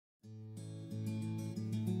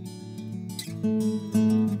Vamos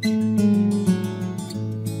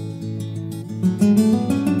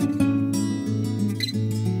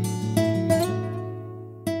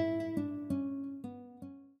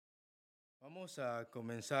a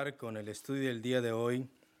comenzar con el estudio del día de hoy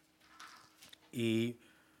y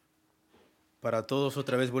para todos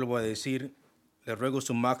otra vez vuelvo a decir, les ruego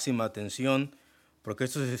su máxima atención porque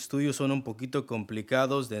estos estudios son un poquito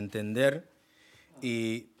complicados de entender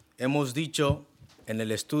y hemos dicho en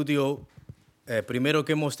el estudio primero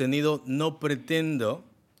que hemos tenido, no pretendo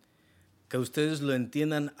que ustedes lo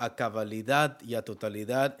entiendan a cabalidad y a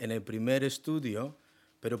totalidad en el primer estudio,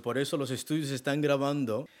 pero por eso los estudios se están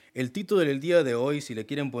grabando. El título del día de hoy, si le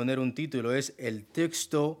quieren poner un título, es El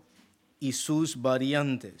texto y sus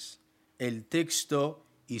variantes. El texto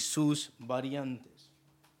y sus variantes.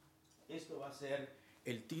 Esto va a ser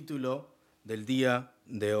el título del día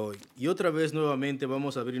de hoy. Y otra vez nuevamente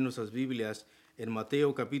vamos a abrir nuestras Biblias en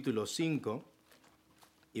Mateo capítulo 5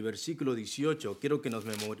 y versículo 18. Quiero que nos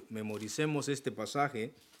memoricemos este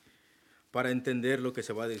pasaje para entender lo que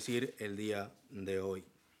se va a decir el día de hoy.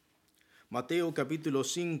 Mateo capítulo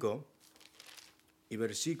 5 y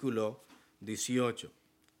versículo 18.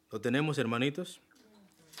 ¿Lo tenemos, hermanitos?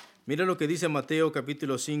 Mira lo que dice Mateo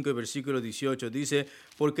capítulo 5 y versículo 18. Dice,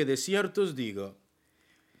 porque de cierto os digo,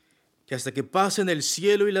 que hasta que pasen el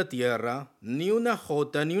cielo y la tierra, ni una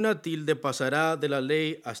jota ni una tilde pasará de la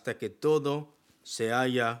ley hasta que todo se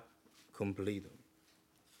haya cumplido.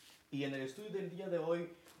 Y en el estudio del día de hoy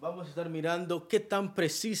vamos a estar mirando qué tan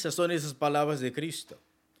precisas son esas palabras de Cristo.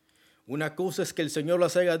 Una cosa es que el Señor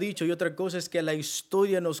las haya dicho y otra cosa es que la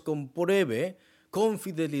historia nos compruebe con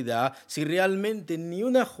fidelidad si realmente ni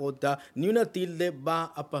una jota ni una tilde va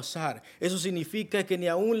a pasar. Eso significa que ni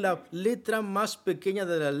aún la letra más pequeña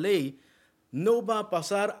de la ley no va a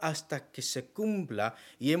pasar hasta que se cumpla.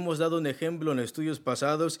 Y hemos dado un ejemplo en estudios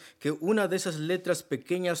pasados que una de esas letras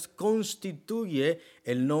pequeñas constituye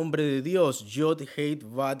el nombre de Dios, Yod, Hei,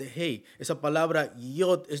 Vad, Hei. Esa palabra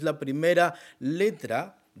Yod es la primera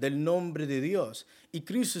letra del nombre de Dios. Y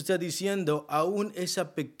Cristo está diciendo, aún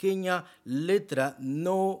esa pequeña letra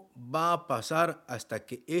no va a pasar hasta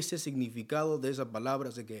que ese significado de esa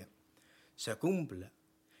palabra se cumpla.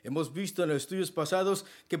 Hemos visto en los estudios pasados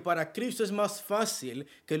que para Cristo es más fácil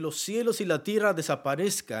que los cielos y la tierra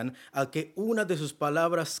desaparezcan a que una de sus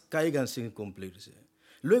palabras caigan sin cumplirse.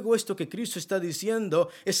 Luego esto que Cristo está diciendo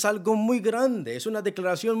es algo muy grande, es una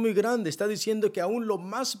declaración muy grande. Está diciendo que aún lo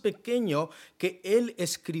más pequeño que Él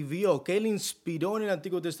escribió, que Él inspiró en el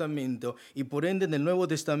Antiguo Testamento y por ende en el Nuevo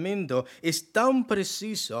Testamento, es tan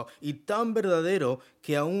preciso y tan verdadero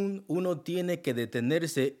que aún uno tiene que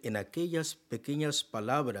detenerse en aquellas pequeñas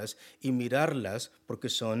palabras y mirarlas porque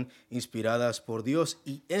son inspiradas por Dios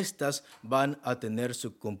y estas van a tener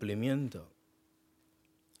su cumplimiento.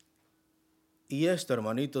 Y esto,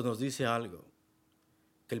 hermanitos, nos dice algo,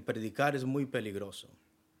 que el predicar es muy peligroso.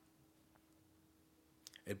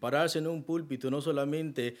 El pararse en un púlpito no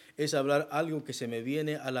solamente es hablar algo que se me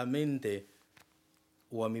viene a la mente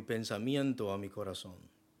o a mi pensamiento o a mi corazón.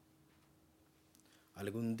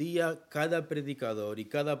 Algún día cada predicador y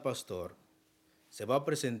cada pastor se va a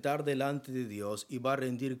presentar delante de Dios y va a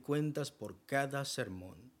rendir cuentas por cada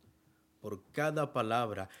sermón, por cada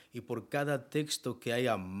palabra y por cada texto que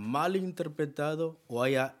haya mal interpretado o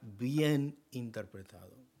haya bien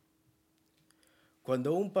interpretado.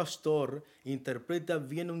 Cuando un pastor interpreta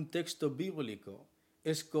bien un texto bíblico,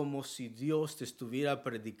 es como si Dios te estuviera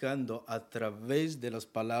predicando a través de las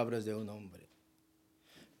palabras de un hombre.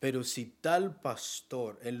 Pero si tal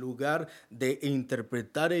pastor, en lugar de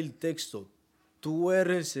interpretar el texto,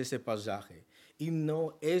 tuerce ese pasaje y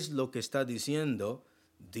no es lo que está diciendo,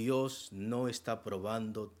 Dios no está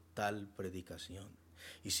aprobando tal predicación.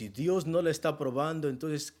 Y si Dios no la está aprobando,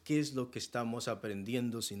 entonces, ¿qué es lo que estamos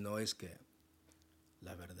aprendiendo si no es que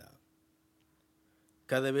la verdad?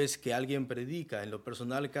 Cada vez que alguien predica, en lo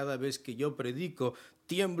personal, cada vez que yo predico,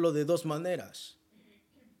 tiemblo de dos maneras.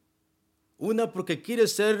 Una, porque quiere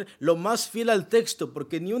ser lo más fiel al texto,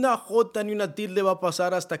 porque ni una jota ni una tilde va a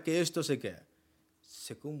pasar hasta que esto se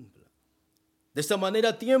cumpla. De esta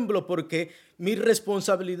manera tiemblo porque mi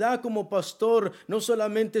responsabilidad como pastor no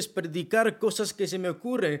solamente es predicar cosas que se me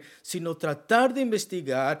ocurren, sino tratar de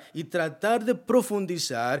investigar y tratar de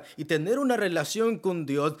profundizar y tener una relación con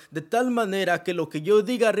Dios de tal manera que lo que yo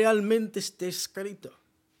diga realmente esté escrito.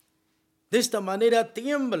 De esta manera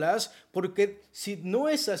tiemblas porque si no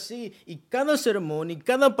es así y cada sermón y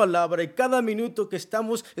cada palabra y cada minuto que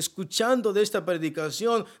estamos escuchando de esta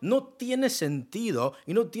predicación no tiene sentido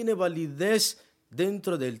y no tiene validez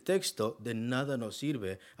dentro del texto, de nada nos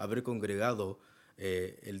sirve haber congregado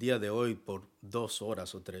el día de hoy por 2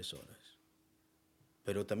 horas o 3 horas.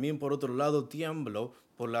 pero también por otro lado tiemblo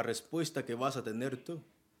por la respuesta que vas a tener tú.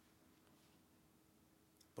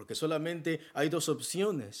 Porque solamente hay dos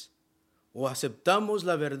opciones: o aceptamos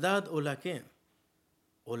la verdad o la ¿qué?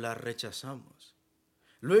 O la rechazamos.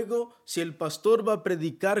 Luego, si el pastor va a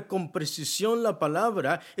predicar con precisión la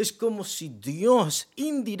palabra, es como si Dios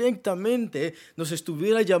indirectamente nos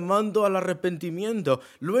estuviera llamando al arrepentimiento.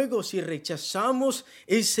 Luego, si rechazamos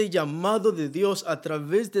ese llamado de Dios a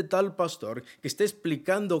través de tal pastor que está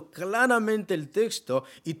explicando claramente el texto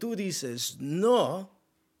y tú dices no,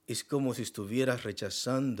 es como si estuvieras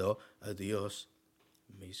rechazando a Dios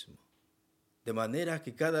mismo. De manera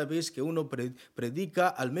que cada vez que uno predica,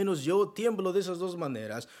 al menos yo tiemblo de esas dos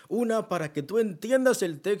maneras. Una para que tú entiendas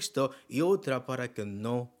el texto y otra para que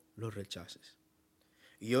no lo rechaces.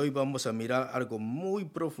 Y hoy vamos a mirar algo muy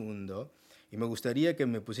profundo y me gustaría que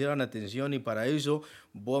me pusieran atención, y para eso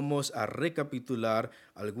vamos a recapitular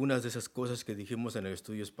algunas de esas cosas que dijimos en los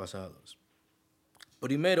estudios pasados.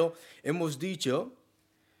 Primero, hemos dicho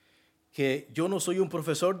que yo no soy un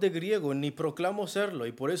profesor de griego ni proclamo serlo,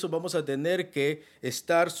 y por eso vamos a tener que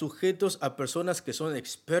estar sujetos a personas que son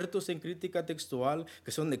expertos en crítica textual,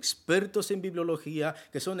 que son expertos en bibliología,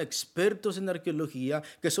 que son expertos en arqueología,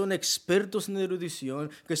 que son expertos en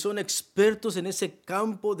erudición, que son expertos en ese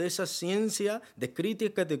campo de esa ciencia de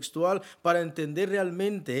crítica textual, para entender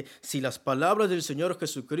realmente si las palabras del Señor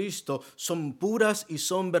Jesucristo son puras y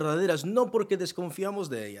son verdaderas, no porque desconfiamos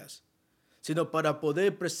de ellas, sino para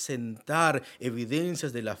poder presentar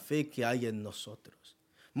evidencias de la fe que hay en nosotros.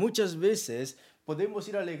 Muchas veces podemos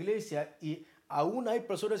ir a la iglesia y aún hay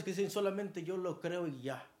personas que dicen solamente yo lo creo y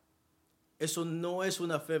ya. Eso no es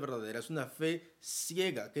una fe verdadera, es una fe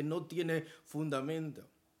ciega que no tiene fundamento.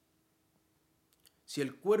 Si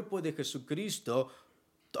el cuerpo de Jesucristo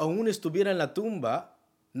aún estuviera en la tumba,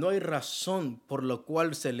 no hay razón por la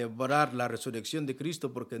cual celebrar la resurrección de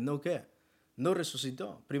Cristo, porque no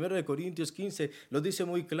resucitó. 1 Corintios 15 lo dice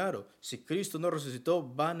muy claro: si Cristo no resucitó,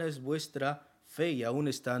 vana es vuestra fe y aún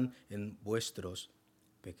están en vuestros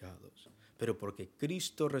pecados. Pero porque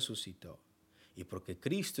Cristo resucitó y porque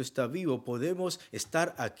Cristo está vivo, podemos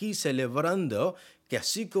estar aquí celebrando que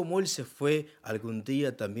así como Él se fue, algún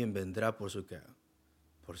día también vendrá por su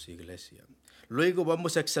iglesia. Luego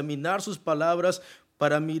vamos a examinar sus palabras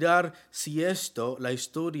para mirar si esto, la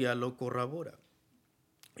historia, lo corrobora.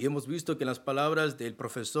 Y hemos visto que en las palabras del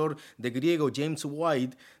profesor de griego James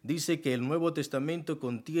White dice que el Nuevo Testamento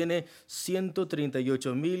contiene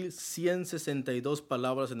 138,162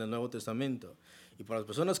 palabras en el Nuevo Testamento. Y para las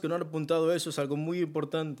personas que no han apuntado eso, es algo muy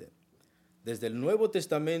importante. Desde el Nuevo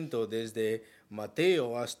Testamento, desde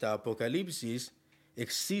Mateo hasta Apocalipsis,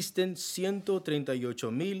 existen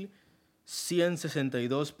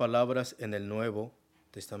 138,162 palabras en el Nuevo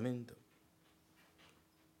Testamento.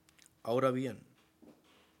 Ahora bien,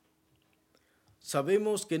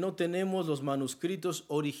 sabemos que no tenemos los manuscritos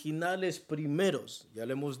originales primeros, ya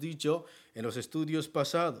lo hemos dicho en los estudios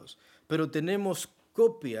pasados, pero tenemos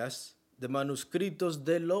copias de manuscritos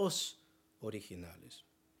de los originales.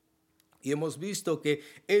 Y hemos visto que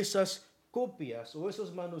esas copias o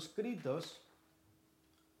esos manuscritos,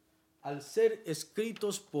 al ser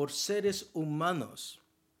escritos por seres humanos,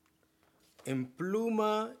 en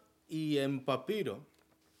pluma y en papiro,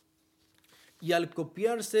 y al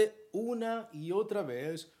copiarse una y otra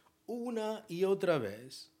vez,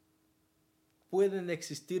 pueden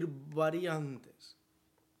existir variantes.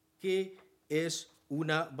 ¿Qué es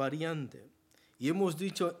una variante? Y hemos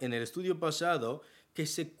dicho en el estudio pasado que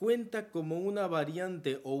se cuenta como una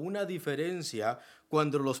variante o una diferencia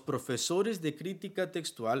cuando los profesores de crítica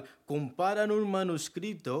textual comparan un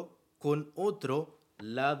manuscrito con otro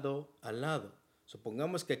lado a lado.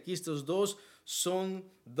 Supongamos que aquí estos dos son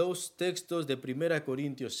dos textos de 1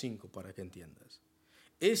 Corintios 5, para que entiendas.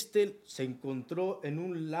 Este se encontró en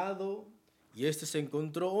un lado y este se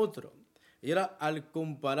encontró otro. Y ahora, al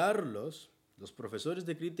compararlos, los profesores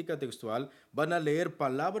de crítica textual van a leer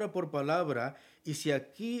palabra por palabra, y si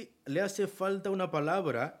aquí le hace falta una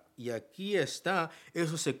palabra y aquí está,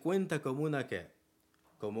 eso se cuenta como una ¿qué?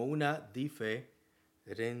 Como una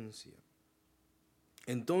diferencia.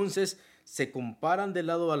 Entonces, se comparan de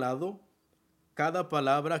lado a lado. Cada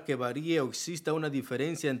palabra que varíe o exista una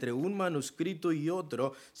diferencia entre un manuscrito y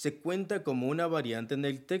otro se cuenta como una variante en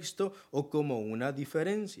el texto o como una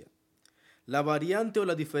diferencia. La variante o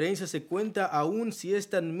la diferencia se cuenta aun si es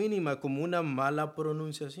tan mínima como una mala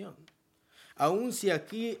pronunciación. Aun si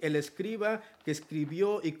aquí el escriba que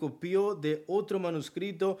escribió y copió de otro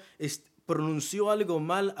manuscrito pronunció algo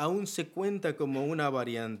mal, aún se cuenta como una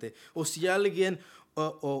variante. O si alguien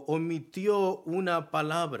omitió una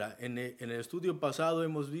palabra. En el estudio pasado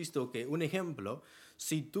hemos visto que, un ejemplo,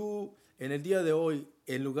 si tú en el día de hoy,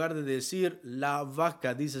 en lugar de decir la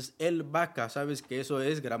vaca, dices el vaca, sabes que eso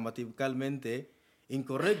es gramaticalmente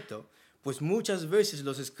incorrecto. Pues muchas veces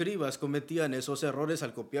los escribas cometían esos errores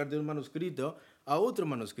al copiar de un manuscrito a otro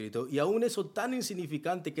manuscrito, y aún eso tan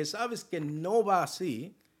insignificante que sabes que no va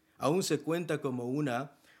así, aún se cuenta como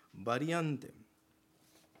una variante.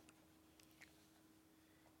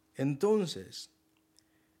 Entonces,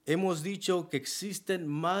 hemos dicho que existen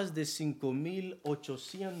más de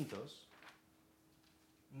 5.800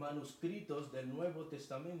 manuscritos del Nuevo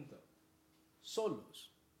Testamento,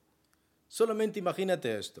 solos. Solamente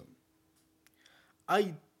imagínate esto.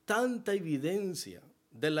 Hay tanta evidencia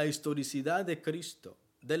de la historicidad de Cristo,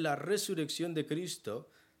 de la resurrección de Cristo,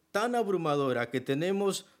 tan abrumadora que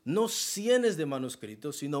tenemos no cientos de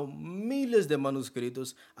manuscritos, sino miles de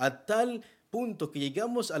manuscritos, a tal punto que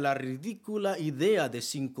llegamos a la ridícula idea de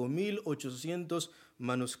 5.800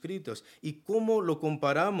 manuscritos. ¿Y cómo lo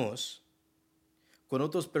comparamos con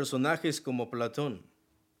otros personajes como Platón,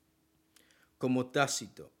 como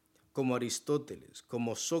Tácito, como Aristóteles,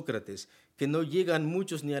 como Sócrates, que no llegan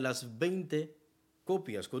muchos ni a las 20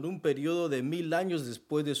 copias, con un periodo de 1000 años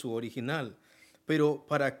después de su original? Pero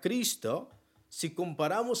para Cristo, si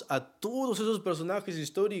comparamos a todos esos personajes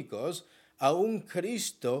históricos, aún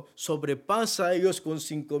Cristo sobrepasa a ellos con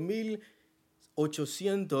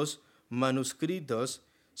 5.800 manuscritos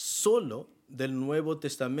solo del Nuevo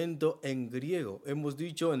Testamento en griego. Hemos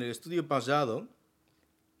dicho en el estudio pasado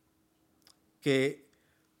que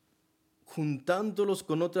juntándolos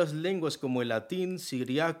con otras lenguas como el latín,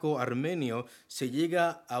 siriaco, armenio, se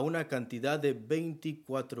llega a una cantidad de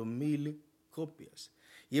 24.000 copias.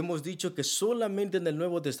 Y hemos dicho que solamente en el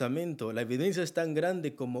Nuevo Testamento la evidencia es tan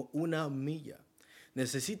grande como 1 milla.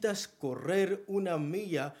 Necesitas correr 1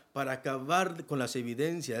 milla para acabar con las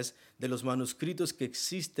evidencias de los manuscritos que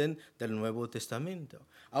existen del Nuevo Testamento.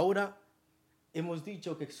 Ahora, hemos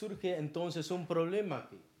dicho que surge entonces un problema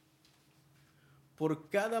aquí. Por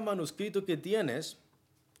cada manuscrito que tienes,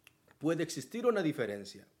 puede existir una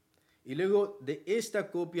diferencia. Y luego de esta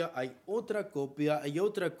copia hay otra copia, hay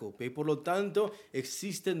otra copia. Y por lo tanto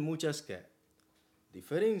existen muchas ¿qué?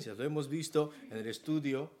 Diferencias. Lo hemos visto en el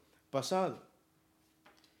estudio pasado.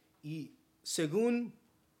 Y según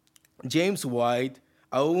James White,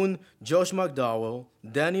 aún Josh McDowell,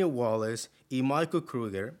 Daniel Wallace y Michael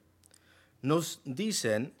Kruger nos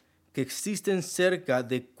dicen que existen cerca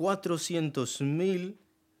de 400.000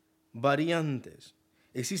 variantes.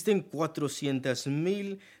 Existen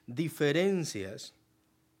 400.000 diferencias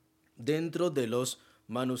dentro de los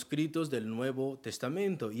manuscritos del Nuevo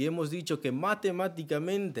Testamento. Y hemos dicho que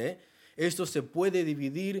matemáticamente esto se puede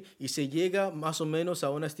dividir y se llega más o menos a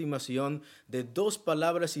una estimación de 2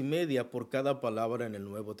 palabras y media por cada palabra en el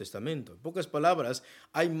Nuevo Testamento. En pocas palabras,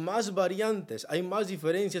 hay más variantes, hay más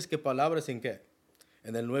diferencias que palabras en ¿qué?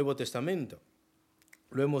 En el Nuevo Testamento.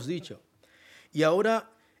 Lo hemos dicho. Y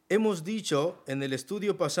ahora hemos dicho en el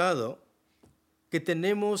estudio pasado que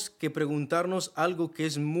tenemos que preguntarnos algo que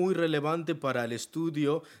es muy relevante para el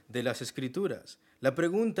estudio de las Escrituras. La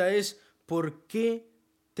pregunta es, ¿por qué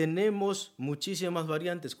tenemos muchísimas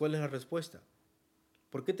variantes? ¿Cuál es la respuesta?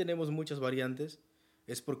 ¿Por qué tenemos muchas variantes?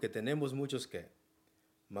 Es porque tenemos muchos ¿qué?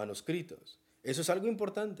 Manuscritos. Eso es algo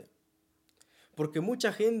importante. Porque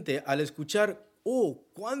mucha gente al escuchar,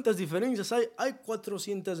 ¿cuántas diferencias hay? Hay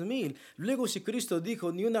 400.000. Luego si Cristo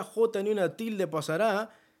dijo, ni una jota ni una tilde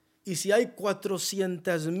pasará, y si hay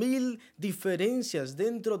 400.000 diferencias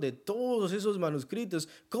dentro de todos esos manuscritos,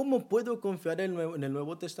 ¿cómo puedo confiar en el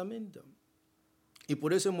Nuevo Testamento? Y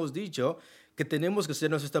por eso hemos dicho que tenemos que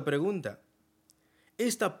hacernos esta pregunta.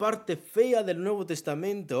 Esta parte fea del Nuevo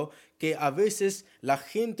Testamento que a veces la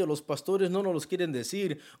gente o los pastores no nos los quieren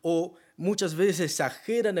decir, o muchas veces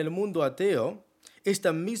exageran el mundo ateo,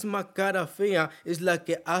 esta misma cara fea es la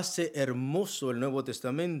que hace hermoso el Nuevo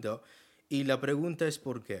Testamento. Y la pregunta es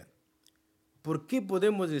 ¿por qué? ¿Por qué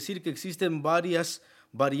podemos decir que existen varias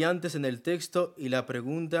variantes en el texto? Y la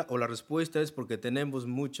pregunta o la respuesta es porque tenemos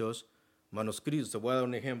muchos manuscritos. Te voy a dar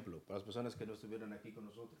un ejemplo para las personas que no estuvieron aquí con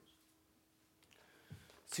nosotros.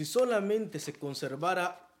 Si solamente se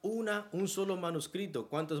conservara un solo manuscrito,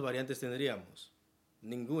 ¿cuántas variantes tendríamos?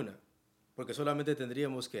 Ninguna, porque solamente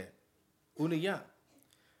tendríamos ¿qué? Uno y ya.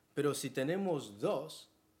 Pero si tenemos 2,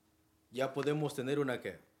 ya podemos tener una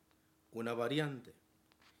 ¿qué? Una variante.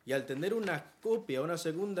 Y al tener una copia, una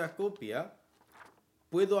segunda copia,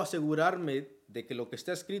 puedo asegurarme de que lo que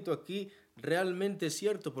está escrito aquí realmente es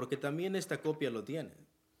cierto, porque también esta copia lo tiene.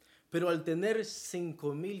 Pero al tener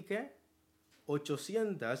 5.000 ¿qué?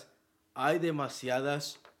 800, hay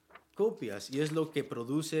demasiadas copias y es lo que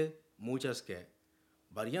produce muchas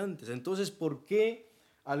variantes. Entonces, ¿por qué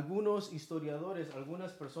algunos historiadores,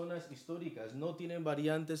 algunas personas históricas no tienen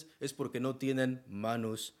variantes? Es porque no tienen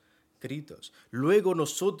manuscritos. Luego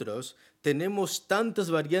nosotros tenemos tantas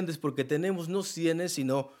variantes porque tenemos no cientos,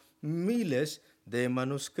 sino miles de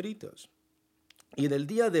manuscritos. Y en el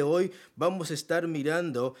día de hoy vamos a estar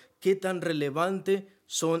mirando qué tan relevante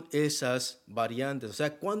son esas variantes, o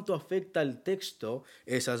sea, cuánto afecta al texto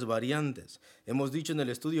esas variantes. Hemos dicho en el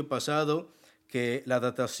estudio pasado que la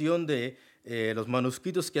datación de los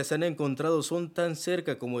manuscritos que se han encontrado son tan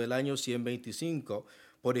cerca como del año 125.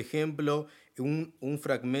 Por ejemplo, un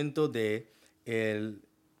fragmento de el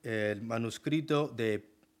manuscrito de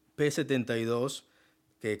P72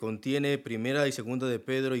 que contiene Primera y Segunda de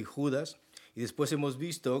Pedro y Judas. Y después hemos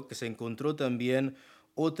visto que se encontró también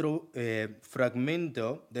otro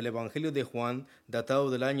fragmento del Evangelio de Juan datado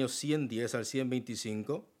del año 110 al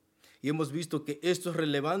 125. Y hemos visto que esto es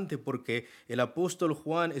relevante porque el apóstol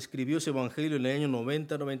Juan escribió ese evangelio en el año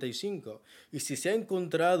 90-95. Y si se ha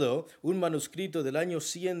encontrado un manuscrito del año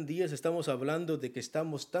 110, estamos hablando de que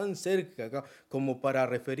estamos tan cerca como para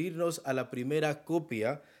referirnos a la primera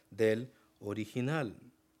copia del original.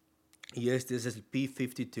 Y este es el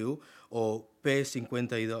P52 o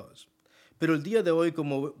P52. Pero el día de hoy,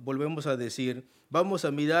 como volvemos a decir, vamos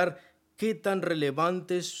a mirar qué tan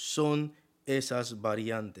relevantes son esas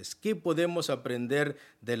variantes. ¿Qué podemos aprender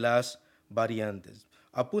de las variantes?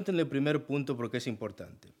 Apunten el primer punto porque es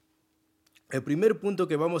importante. El primer punto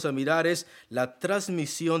que vamos a mirar es la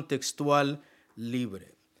transmisión textual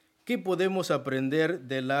libre. ¿Qué podemos aprender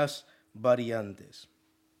de las variantes?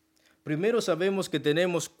 Primero sabemos que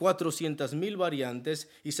tenemos 400,000 variantes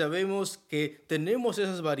y sabemos que tenemos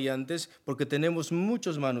esas variantes porque tenemos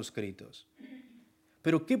muchos manuscritos.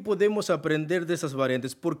 Pero ¿qué podemos aprender de esas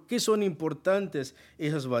variantes? ¿Por qué son importantes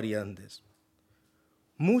esas variantes?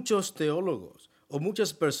 Muchos teólogos o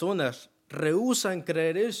muchas personas rehúsan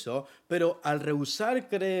creer eso, pero al rehusar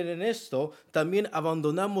creer en esto, también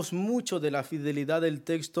abandonamos mucho de la fidelidad del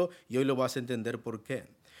texto y hoy lo vas a entender por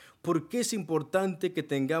qué. ¿Por qué es importante que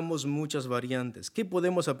tengamos muchas variantes? ¿Qué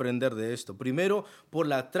podemos aprender de esto? Primero, por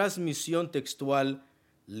la transmisión textual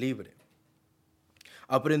libre.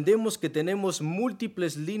 Aprendemos que tenemos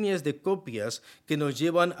múltiples líneas de copias que nos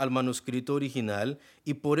llevan al manuscrito original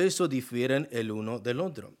y por eso difieren el uno del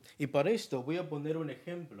otro. Y para esto voy a poner un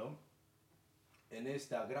ejemplo en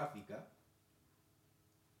esta gráfica.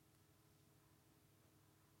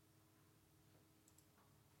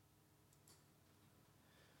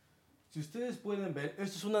 Si ustedes pueden ver,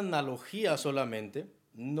 esto es una analogía solamente,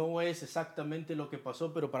 no es exactamente lo que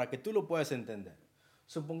pasó, pero para que tú lo puedas entender.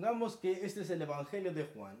 Supongamos que este es el Evangelio de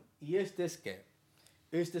Juan y este es ¿qué?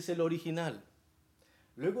 Este es el original.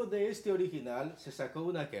 Luego de este original se sacó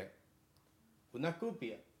una ¿qué? Una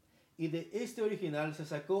copia. Y de este original se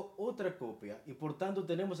sacó otra copia y por tanto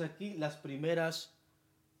tenemos aquí las primeras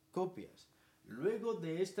copias. Luego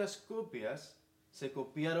de estas copias se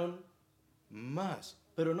copiaron más.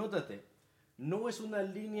 Pero nótate, no es una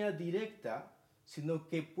línea directa, sino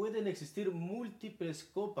que pueden existir múltiples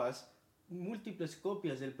copias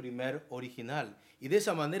del primer original. Y de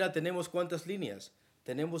esa manera tenemos ¿cuántas líneas?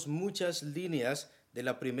 Tenemos muchas líneas de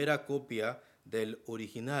la primera copia del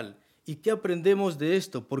original. ¿Y qué aprendemos de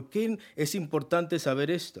esto? ¿Por qué es importante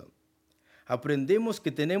saber esto? Aprendemos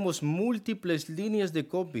que tenemos múltiples líneas de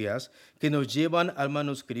copias que nos llevan al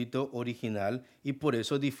manuscrito original y por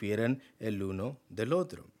eso difieren el uno del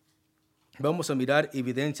otro. Vamos a mirar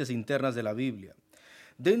evidencias internas de la Biblia.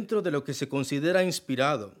 Dentro de lo que se considera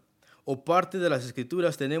inspirado o parte de las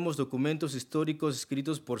Escrituras tenemos documentos históricos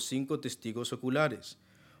escritos por 5 testigos oculares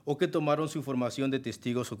o que tomaron su información de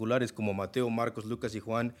testigos oculares como Mateo, Marcos, Lucas y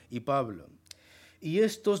Juan y Pablo. Y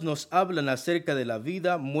estos nos hablan acerca de la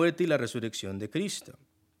vida, muerte y la resurrección de Cristo.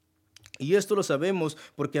 Y esto lo sabemos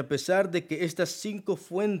porque a pesar de que estas 5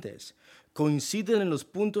 fuentes coinciden en los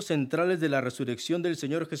puntos centrales de la resurrección del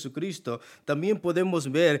Señor Jesucristo, también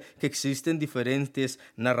podemos ver que existen diferentes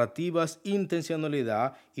narrativas,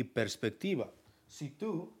 intencionalidad y perspectiva. Si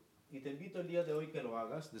tú, y te invito el día de hoy que lo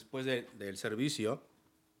hagas después del servicio,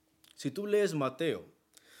 si tú lees Mateo,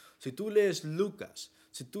 si tú lees Lucas,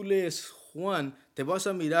 si tú lees Juan, te vas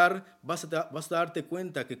a mirar, vas a darte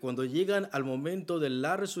cuenta que cuando llegan al momento de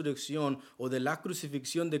la resurrección o de la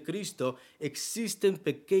crucifixión de Cristo, existen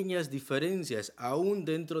pequeñas diferencias aún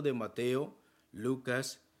dentro de Mateo,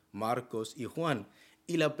 Lucas, Marcos y Juan.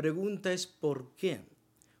 Y la pregunta es ¿por qué?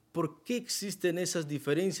 ¿Por qué existen esas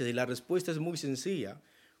diferencias? Y la respuesta es muy sencilla,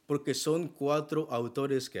 porque son 4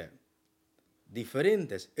 autores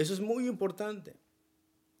diferentes. Eso es muy importante.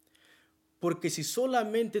 Porque si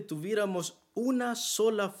solamente tuviéramos una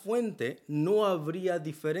sola fuente, no habría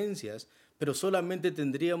diferencias, pero solamente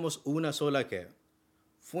tendríamos una sola ¿qué?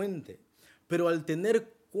 Fuente. Pero al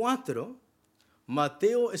tener 4,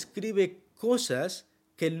 Mateo escribe cosas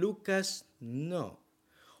que Lucas no.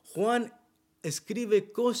 Juan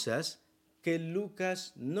escribe cosas que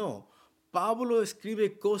Lucas no. Pablo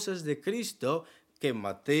escribe cosas de Cristo que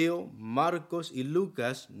Mateo, Marcos y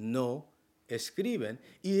Lucas no escriben.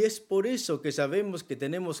 Y es por eso que sabemos que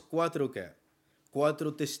tenemos 4 ¿qué?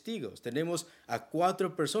 4 testigos. Tenemos a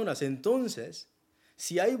 4 personas. Entonces,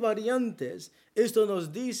 si hay variantes, esto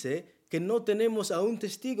nos dice que no tenemos a un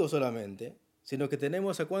testigo solamente, sino que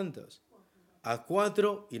tenemos ¿a cuántos? A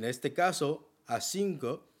 4, y en este caso a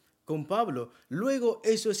 5, con Pablo. Luego,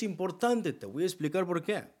 eso es importante. Te voy a explicar por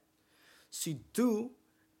qué. Si tú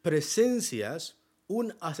presencias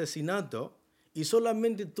un asesinato y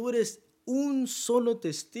solamente tú eres un solo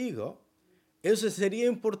testigo, eso sería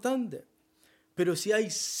importante. Pero si hay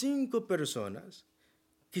 5 personas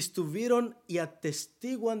que estuvieron y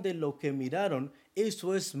atestiguan de lo que miraron,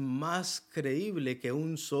 eso es más creíble que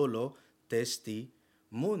un solo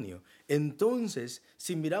testimonio. Entonces,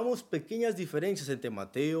 si miramos pequeñas diferencias entre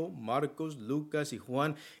Mateo, Marcos, Lucas y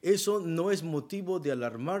Juan, eso no es motivo de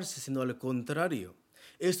alarmarse, sino al contrario.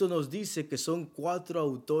 Esto nos dice que son 4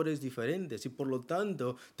 autores diferentes y por lo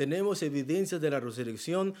tanto tenemos evidencias de la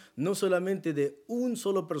resurrección no solamente de un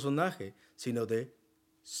solo personaje, sino de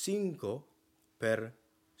 5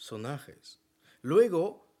 personajes.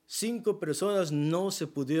 Luego, 5 personas no se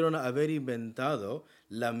pudieron haber inventado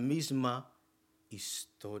la misma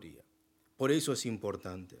historia. Por eso es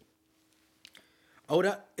importante.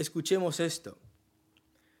 Ahora, escuchemos esto.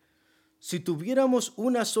 Si tuviéramos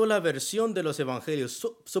una sola versión de los evangelios,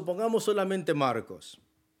 supongamos solamente Marcos,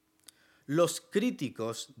 los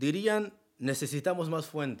críticos dirían, necesitamos más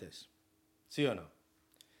fuentes. ¿Sí o no?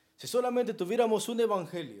 Si solamente tuviéramos un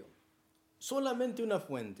evangelio, solamente una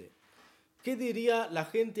fuente, ¿qué diría la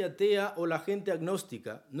gente atea o la gente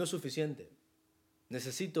agnóstica? No es suficiente.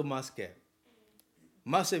 Necesito más que,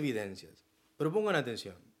 más evidencias. Pero pongan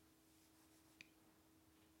atención.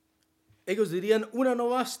 Ellos dirían, una no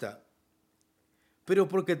basta. Pero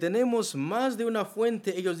porque tenemos más de una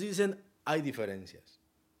fuente, ellos dicen, hay diferencias.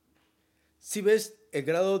 Si ves el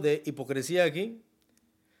grado de hipocresía aquí,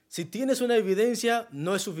 si tienes una evidencia,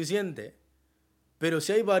 no es suficiente. Pero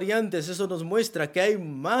si hay variantes, eso nos muestra que hay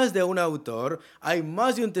más de un autor, hay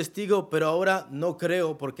más de un testigo, pero ahora no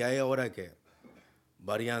creo porque hay ahora ¿qué?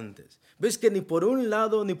 Variantes. ¿Ves que ni por un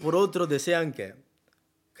lado ni por otro desean ¿qué?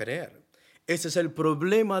 Creer? Ese es el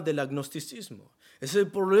problema del agnosticismo. Ese es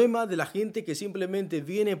el problema de la gente que simplemente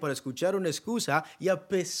viene para escuchar una excusa y a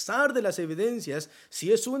pesar de las evidencias,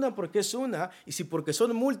 si es una, porque es una, y si porque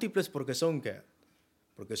son múltiples, porque son ¿qué?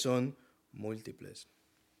 Porque son múltiples.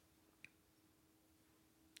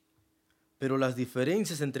 Pero las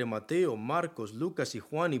diferencias entre Mateo, Marcos, Lucas y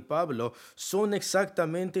Juan y Pablo son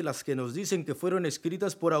exactamente las que nos dicen que fueron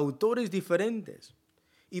escritas por autores diferentes.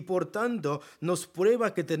 Y por tanto nos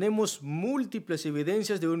prueba que tenemos múltiples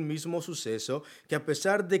evidencias de un mismo suceso, que a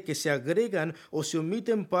pesar de que se agregan o se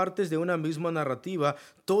omiten partes de una misma narrativa,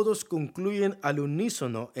 todos concluyen al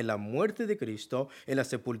unísono en la muerte de Cristo, en la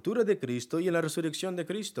sepultura de Cristo y en la resurrección de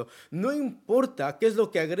Cristo. No importa qué es lo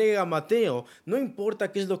que agrega Mateo, no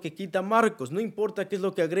importa qué es lo que quita Marcos, no importa qué es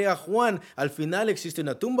lo que agrega Juan, al final existe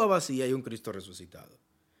una tumba vacía y un Cristo resucitado.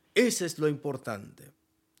 Ese es lo importante.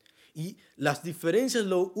 Y las diferencias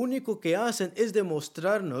lo único que hacen es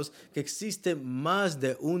demostrarnos que existe más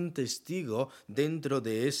de un testigo dentro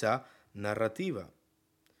de esa narrativa.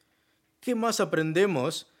 ¿Qué más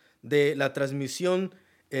aprendemos de la transmisión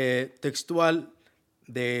textual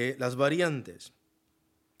de las variantes?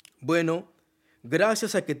 Bueno,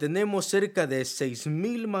 gracias a que tenemos cerca de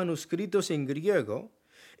 6,000 manuscritos en griego,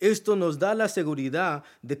 esto nos da la seguridad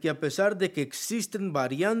de que a pesar de que existen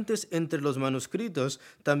variantes entre los manuscritos,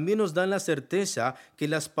 también nos dan la certeza que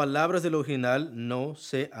las palabras del original no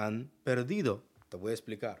se han perdido. Te voy a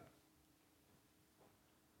explicar.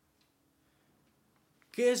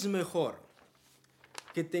 ¿Qué es mejor?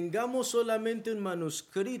 ¿Que tengamos solamente un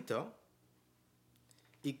manuscrito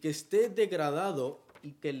y que esté degradado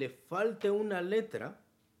y que le falte una letra?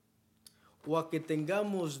 ¿O a que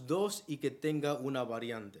tengamos 2 y que tenga una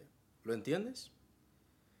variante? ¿Lo entiendes?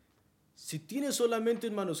 Si tienes solamente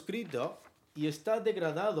un manuscrito y está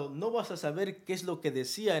degradado, no vas a saber qué es lo que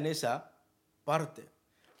decía en esa parte.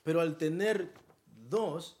 Pero al tener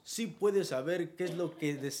 2, sí puedes saber qué es lo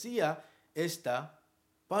que decía esta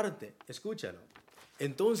parte. Escúchalo.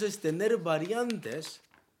 Entonces, tener variantes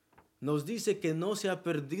nos dice que no se ha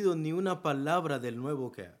perdido ni una palabra del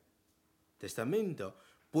nuevo Testamento.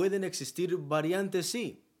 Pueden existir variantes,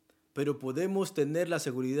 sí, pero podemos tener la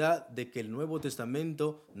seguridad de que el Nuevo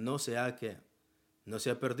Testamento no se ha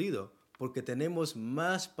perdido, porque tenemos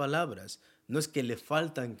más palabras. No es que le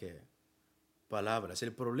faltan palabras.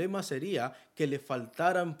 El problema sería que le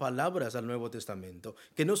faltaran palabras al Nuevo Testamento,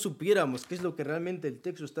 que no supiéramos qué es lo que realmente el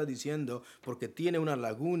texto está diciendo, porque tiene una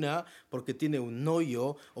laguna, porque tiene un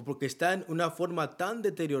hoyo, o porque está en una forma tan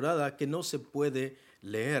deteriorada que no se puede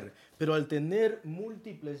leer. Pero al tener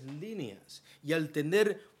múltiples líneas y al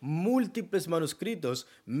tener múltiples manuscritos,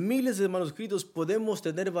 miles de manuscritos, podemos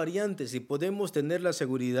tener variantes y podemos tener la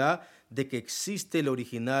seguridad de que existe el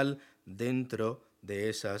original dentro de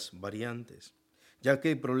esas variantes. Ya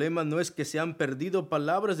que el problema no es que se han perdido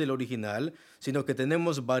palabras del original, sino que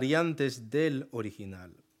tenemos variantes del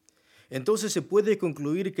original. Entonces se puede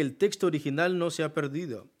concluir que el texto original no se ha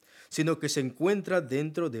perdido, sino que se encuentra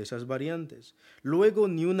dentro de esas variantes. Luego,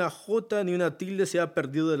 ni una jota ni una tilde se ha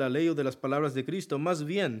perdido de la ley o de las palabras de Cristo. Más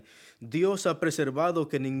bien, Dios ha preservado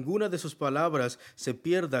que ninguna de sus palabras se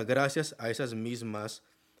pierda gracias a esas mismas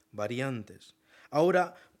variantes.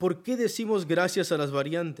 Ahora, ¿por qué decimos gracias a las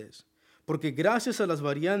variantes? Porque gracias a las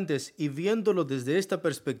variantes y viéndolo desde esta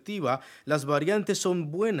perspectiva, las variantes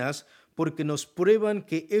son buenas porque nos prueban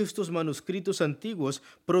que estos manuscritos antiguos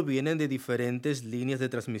provienen de diferentes líneas de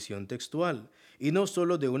transmisión textual, y no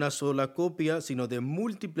solo de una sola copia, sino de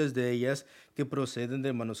múltiples de ellas que proceden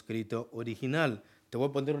del manuscrito original. Te voy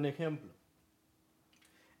a poner un ejemplo.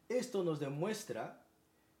 Esto nos demuestra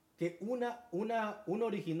que un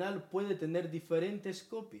original puede tener diferentes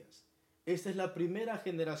copias. Esta es la primera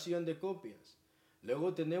generación de copias.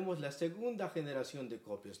 Luego tenemos la segunda generación de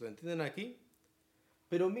copias. ¿Lo entienden aquí?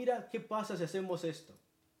 Pero mira qué pasa si hacemos esto.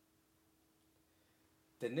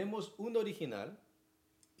 Tenemos un original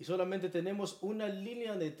y solamente tenemos una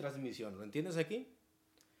línea de transmisión. ¿Lo entiendes aquí?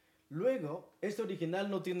 Luego, este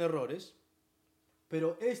original no tiene errores,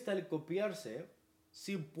 pero al copiarse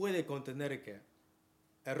sí puede contener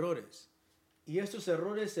errores. Y estos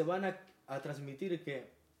errores se van a transmitir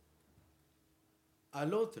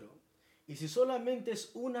al otro. Y si solamente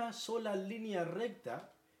es una sola línea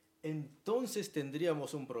recta, entonces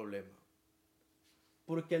tendríamos un problema.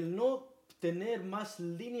 Porque al no tener más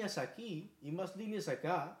líneas aquí y más líneas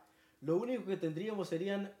acá, lo único que tendríamos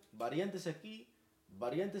serían variantes aquí,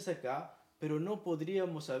 variantes acá, pero no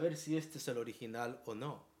podríamos saber si este es el original o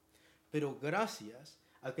no. Pero gracias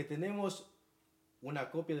a que tenemos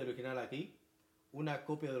una copia del original aquí, una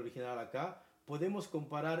copia del original acá, podemos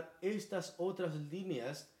comparar estas otras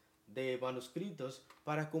líneas de manuscritos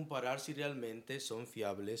para comparar si realmente son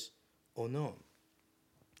fiables o no.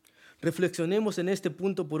 Reflexionemos en este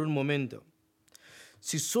punto por un momento.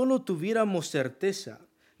 Si solo tuviéramos certeza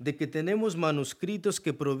de que tenemos manuscritos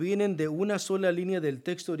que provienen de una sola línea del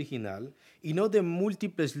texto original y no de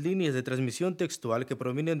múltiples líneas de transmisión textual que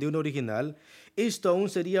provienen de un original, esto aún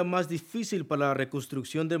sería más difícil para la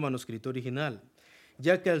reconstrucción del manuscrito original,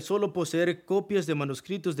 ya que al solo poseer copias de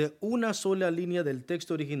manuscritos de una sola línea del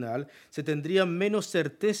texto original, se tendría menos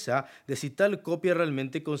certeza de si tal copia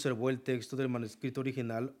realmente conservó el texto del manuscrito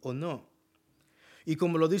original o no. Y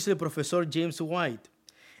como lo dice el profesor James White,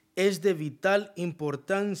 es de vital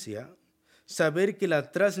importancia saber que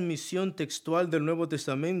la transmisión textual del Nuevo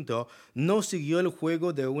Testamento no siguió el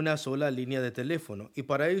juego de una sola línea de teléfono. Y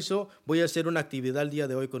para eso voy a hacer una actividad el día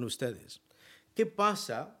de hoy con ustedes. ¿Qué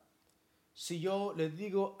pasa si yo les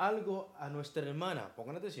digo algo a nuestra hermana?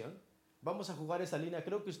 Pongan atención. Vamos a jugar esa línea.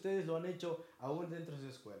 Creo que ustedes lo han hecho aún dentro de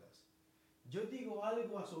sus escuelas. Yo digo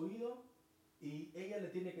algo a su oído y ella le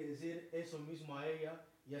tiene que decir eso mismo a ella.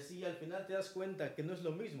 Y así al final te das cuenta que no es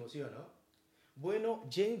lo mismo, ¿sí o no? Bueno,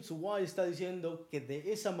 James White está diciendo que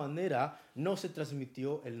de esa manera no se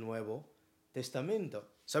transmitió el Nuevo Testamento.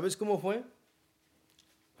 ¿Sabes cómo fue?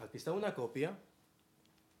 Aquí está una copia,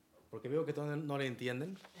 porque veo que todavía no le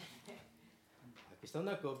entienden. Aquí está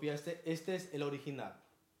una copia, este es el original.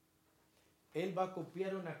 Él va a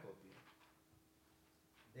copiar una copia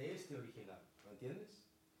de este original, ¿lo entiendes?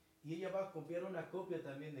 Y ella va a copiar una copia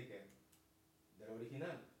también ¿de qué? Del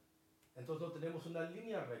original. Entonces no tenemos una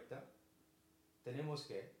línea recta, tenemos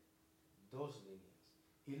 ¿qué? Dos líneas.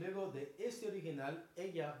 Y luego de este original,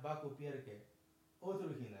 ella va a copiar ¿qué? Otro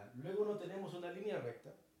original. Luego no tenemos una línea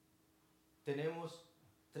recta, tenemos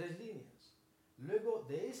tres líneas. Luego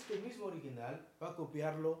de este mismo original va a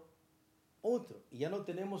copiarlo otro. Y ya no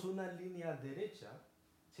tenemos una línea derecha,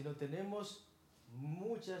 sino tenemos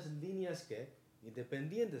muchas líneas ¿qué?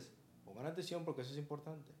 Independientes. Pongan atención porque eso es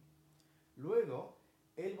importante. Luego,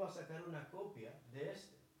 él va a sacar una copia de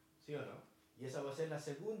este, ¿sí o no? Y esa va a ser la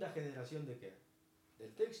segunda generación ¿de qué?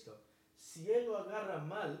 Del texto. Si él lo agarra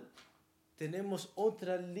mal, tenemos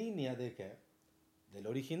otra línea de ¿qué? Del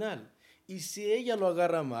original. Y si ella lo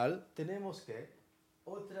agarra mal, tenemos ¿qué?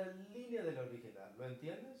 Otra línea del original. ¿Lo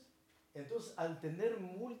entiendes? Entonces, al tener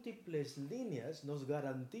múltiples líneas, nos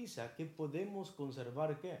garantiza que podemos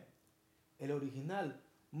conservar ¿qué? El original.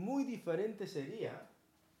 Muy diferente sería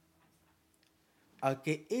a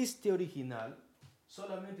que este original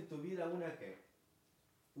solamente tuviera una ¿qué?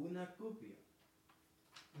 Una copia.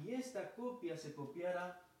 Y esta copia se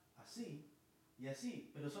copiara así y así,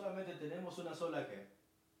 pero solamente tenemos una sola ¿qué?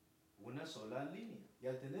 Una sola línea. Y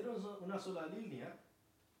al tener una sola línea,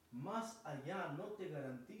 más allá no te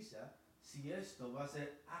garantiza si esto va a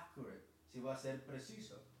ser accurate, si va a ser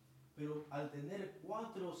preciso. Pero al tener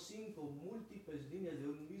 4 o 5 múltiples líneas de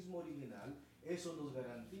un mismo original, eso nos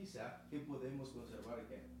garantiza que podemos conservar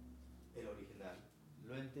 ¿qué? El original.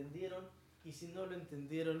 ¿Lo entendieron? Y si no lo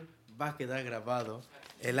entendieron, va a quedar grabado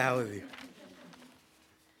el audio.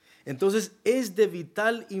 Entonces, es de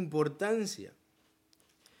vital importancia.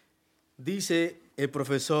 Dice el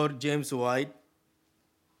profesor James White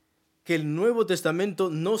que el Nuevo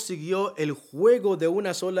Testamento no siguió el juego de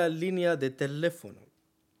una sola línea de teléfono.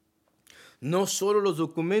 No solo los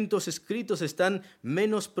documentos escritos están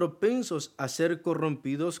menos propensos a ser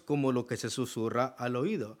corrompidos como lo que se susurra al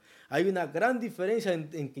oído. Hay una gran diferencia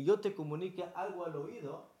en que yo te comunique algo al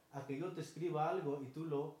oído a que yo te escriba algo y tú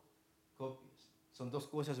lo copies. Son dos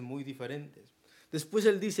cosas muy diferentes. Después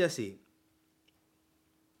él dice así: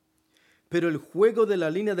 pero el juego de la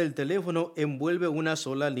línea del teléfono envuelve una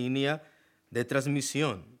sola línea de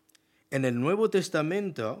transmisión. En el Nuevo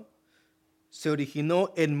Testamento se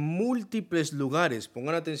originó en múltiples lugares,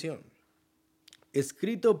 pongan atención,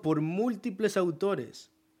 escrito por múltiples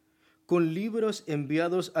autores, con libros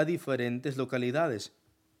enviados a diferentes localidades.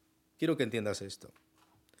 Quiero que entiendas esto.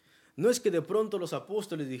 No es que de pronto los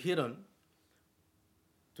apóstoles dijeron: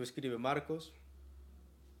 tú escribe Marcos,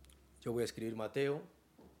 yo voy a escribir Mateo,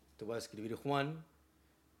 tú vas a escribir Juan,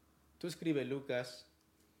 tú escribe Lucas,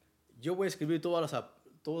 yo voy a escribir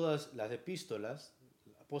todas las epístolas,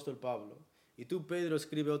 el apóstol Pablo, y tú, Pedro,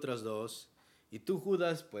 escribe otras 2, y tú,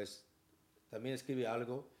 Judas, pues también escribe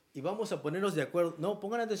algo, y vamos a ponernos de acuerdo. No,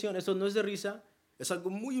 pongan atención, esto no es de risa, es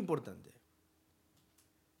algo muy importante.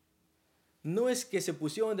 No es que se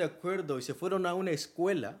pusieron de acuerdo y se fueron a una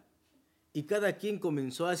escuela y cada quien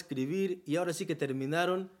comenzó a escribir y ahora sí que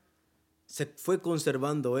terminaron, se fue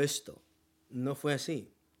conservando esto. No fue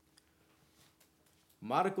así.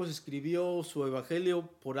 Marcos escribió su evangelio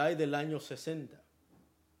por ahí del año 60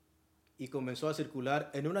 y comenzó a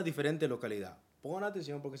circular en una diferente localidad. Pongan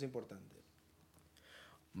atención porque es importante.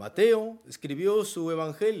 Mateo escribió su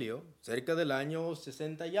evangelio cerca del año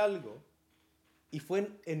 60 y algo y fue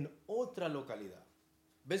en otra localidad.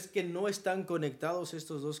 ¿Ves que no están conectados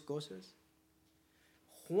estas dos cosas?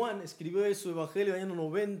 Juan escribió su evangelio en el año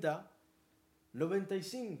 90,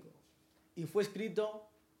 95 y fue escrito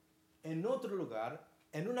en otro lugar,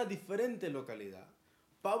 en una diferente localidad.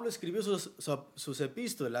 Pablo escribió sus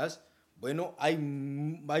epístolas. Bueno, hay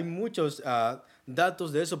muchos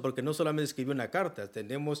datos de eso porque no solamente escribió una carta.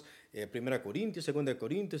 Tenemos 1 Corintios, 2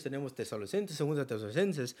 Corintios, tenemos Tesalonicenses, 2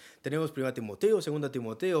 Tesalonicenses, tenemos 1 Timoteo, 2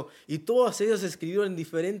 Timoteo, y todas ellas se escribieron en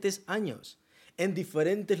diferentes años, en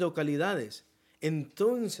diferentes localidades.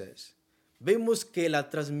 Entonces, vemos que la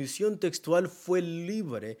transmisión textual fue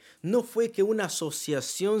libre. No fue que una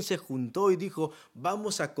asociación se juntó y dijo,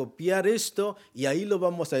 vamos a copiar esto y ahí lo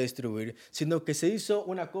vamos a distribuir, sino que se hizo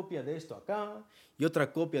una copia de esto acá y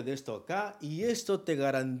otra copia de esto acá, y esto te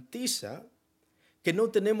garantiza que no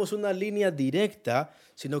tenemos una línea directa,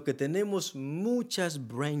 sino que tenemos muchas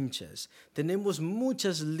branches, tenemos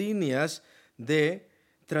muchas líneas de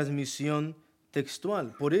transmisión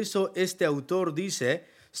textual. Por eso este autor dice: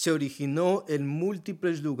 se originó en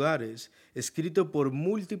múltiples lugares, escrito por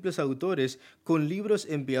múltiples autores, con libros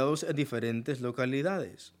enviados a diferentes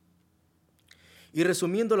localidades. Y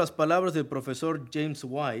resumiendo las palabras del profesor James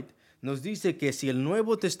White, nos dice que si el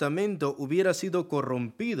Nuevo Testamento hubiera sido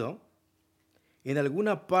corrompido en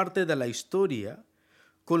alguna parte de la historia,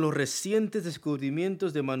 con los recientes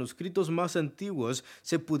descubrimientos de manuscritos más antiguos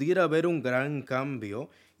se pudiera ver un gran cambio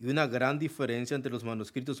y una gran diferencia entre los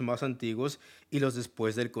manuscritos más antiguos y los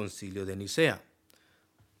después del Concilio de Nicea.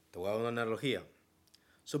 Te voy a dar una analogía.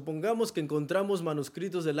 Supongamos que encontramos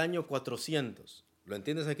manuscritos del año 400. ¿Lo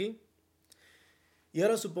entiendes aquí? Y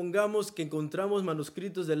ahora supongamos que encontramos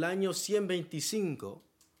manuscritos del año 125,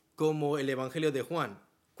 como el Evangelio de Juan.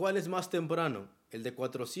 ¿Cuál es más temprano? ¿El de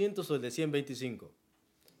 400 o el de 125?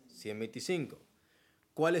 125.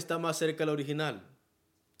 ¿Cuál está más cerca al original?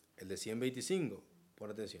 El de 125. Pon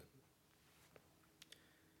atención.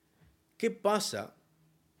 ¿Qué pasa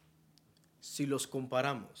si los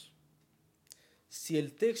comparamos. Si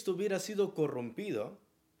el texto hubiera sido corrompido,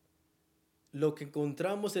 lo que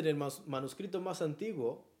encontramos en el manuscrito más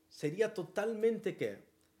antiguo sería totalmente ¿qué?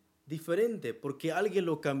 Diferente, porque alguien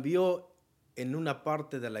lo cambió en una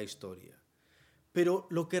parte de la historia. Pero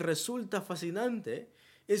lo que resulta fascinante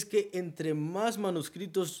es que entre más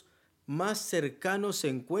manuscritos más cercanos se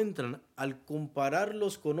encuentran, al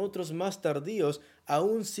compararlos con otros más tardíos,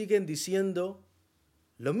 aún siguen diciendo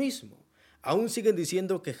lo mismo. Aún siguen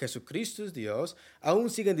diciendo que Jesucristo es Dios, aún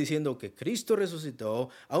siguen diciendo que Cristo resucitó,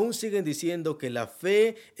 aún siguen diciendo que la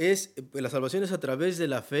salvación es a través de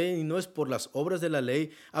la fe y no es por las obras de la ley,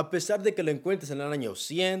 a pesar de que lo encuentres en el año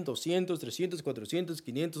 100, 200, 300, 400,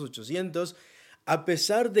 500, 800, a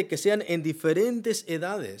pesar de que sean en diferentes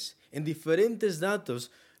edades, en diferentes datos,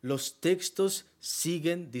 los textos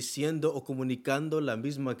siguen diciendo o comunicando la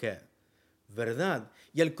misma verdad.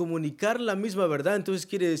 Y al comunicar la misma verdad, entonces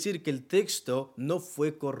quiere decir que el texto no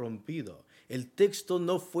fue corrompido. El texto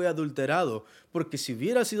no fue adulterado, porque si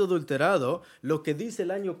hubiera sido adulterado, lo que dice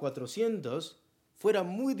el año 400 fuera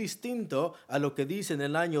muy distinto a lo que dice en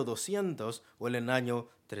el año 200 o en el año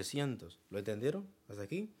 300. ¿Lo entendieron? ¿Hasta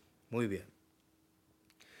aquí? Muy bien.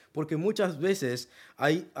 Porque muchas veces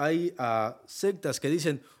hay sectas que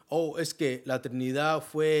dicen, es que la Trinidad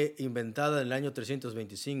fue inventada en el año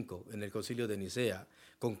 325, en el Concilio de Nicea,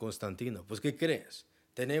 con Constantino. Pues, ¿qué crees?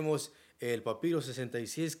 Tenemos el papiro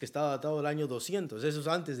 66 que está datado al año 200. ¿Eso es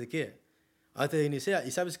antes de qué? Antes de Nicea.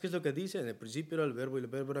 ¿Y sabes qué es lo que dice? En el principio era el verbo y el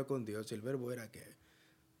verbo era con Dios y el verbo era ¿qué?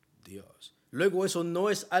 Dios. Luego eso no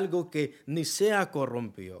es algo que Nicea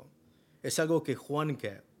corrompió. Es algo que Juan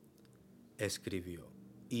 ¿qué? Escribió.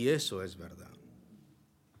 Y eso es verdad.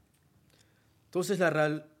 Entonces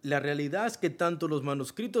la realidad es que tanto los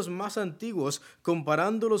manuscritos más antiguos,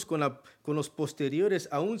 comparándolos con los posteriores,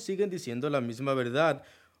 aún siguen diciendo la misma verdad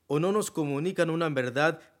o no nos comunican una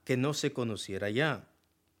verdad que no se conociera ya.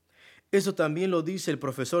 Eso también lo dice el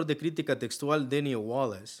profesor de crítica textual Daniel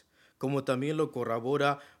Wallace, como también lo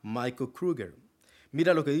corrobora Michael Kruger.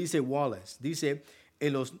 Mira lo que dice Wallace. Dice,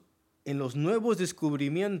 en los nuevos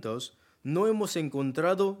descubrimientos, no hemos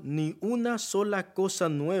encontrado ni una sola cosa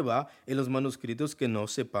nueva en los manuscritos que no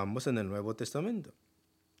sepamos en el Nuevo Testamento.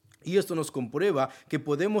 Y esto nos comprueba que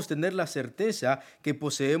podemos tener la certeza que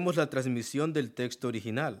poseemos la transmisión del texto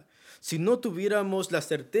original. Si no tuviéramos la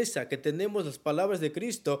certeza que tenemos las palabras de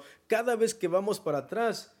Cristo, cada vez que vamos para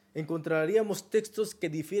atrás, encontraríamos textos que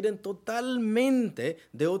difieren totalmente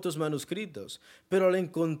de otros manuscritos. Pero al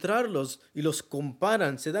encontrarlos y los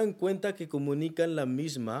comparan, se dan cuenta que comunican la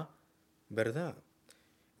misma verdad.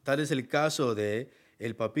 Tal es el caso de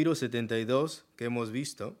el papiro 72 que hemos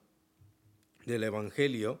visto del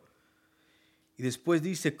Evangelio. Y después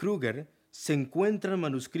dice Kruger, se encuentran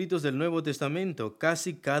manuscritos del Nuevo Testamento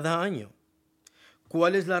casi cada año.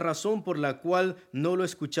 ¿Cuál es la razón por la cual no lo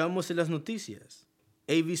escuchamos en las noticias?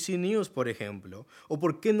 ABC News, por ejemplo, o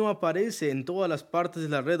por qué no aparece en todas las partes de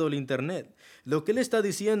la red o el internet. Lo que él está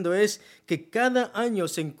diciendo es que cada año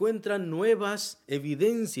se encuentran nuevas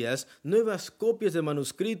evidencias, nuevas copias de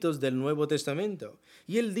manuscritos del Nuevo Testamento.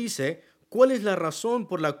 Y él dice, ¿cuál es la razón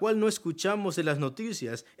por la cual no escuchamos en las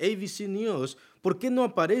noticias ABC News? ¿Por qué no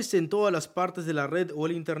aparece en todas las partes de la red o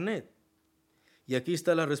el internet? Y aquí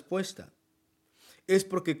está la respuesta. Es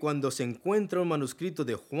porque cuando se encuentra un manuscrito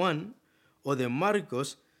de Juan o de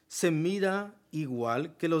Marcos, se mira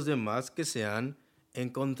igual que los demás que se han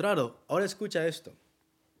encontrado. Ahora escucha esto.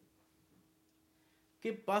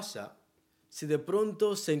 ¿Qué pasa si de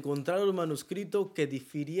pronto se encontrara un manuscrito que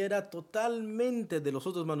difiriera totalmente de los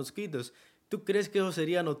otros manuscritos? ¿Tú crees que eso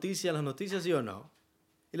sería noticia en las noticias, sí o no?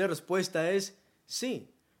 Y la respuesta es sí.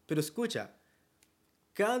 Pero escucha,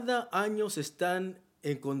 cada año se están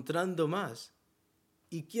encontrando más.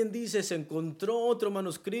 ¿Y quién dice se encontró otro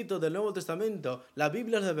manuscrito del Nuevo Testamento? La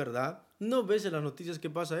Biblia es la verdad. No ves en las noticias que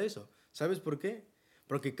pasa eso. ¿Sabes por qué?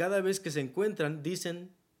 Porque cada vez que se encuentran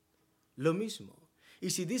dicen lo mismo. Y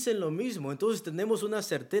si dicen lo mismo, entonces tenemos una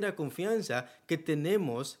certera confianza que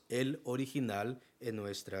tenemos el original en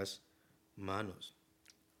nuestras manos.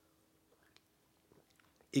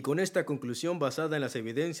 Y con esta conclusión basada en las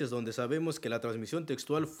evidencias donde sabemos que la transmisión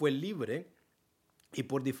textual fue libre, y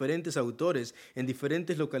por diferentes autores, en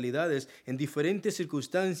diferentes localidades, en diferentes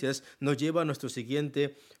circunstancias, nos lleva a nuestro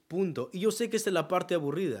siguiente punto. Y yo sé que esta es la parte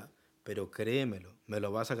aburrida, pero créemelo, me lo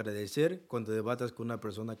vas a agradecer cuando debatas con una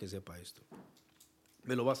persona que sepa esto.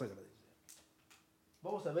 Me lo vas a agradecer.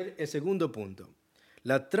 Vamos a ver el segundo punto.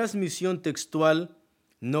 La transmisión textual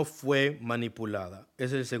no fue manipulada.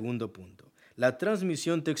 Ese es el segundo punto. La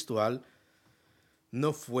transmisión textual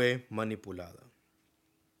no fue manipulada.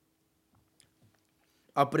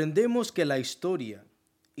 aprendemos que la historia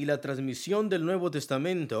y la transmisión del Nuevo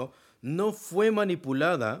Testamento no fue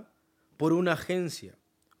manipulada por una agencia,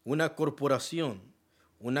 una corporación,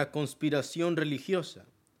 una conspiración religiosa.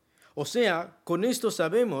 O sea, con esto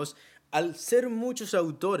sabemos, al ser muchos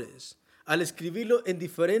autores, al escribirlo en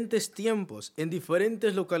diferentes tiempos, en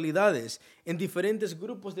diferentes localidades, en diferentes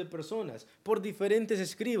grupos de personas, por diferentes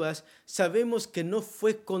escribas, sabemos que no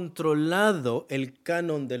fue controlado el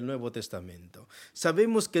canon del Nuevo Testamento.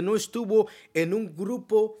 Sabemos que no estuvo en un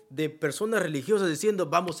grupo de personas religiosas diciendo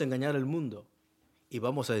vamos a engañar al mundo y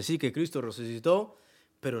vamos a decir que Cristo resucitó,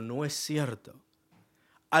 pero no es cierto.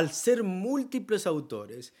 Al ser múltiples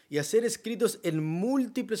autores y a ser escritos en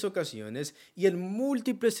múltiples ocasiones y en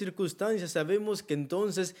múltiples circunstancias, sabemos que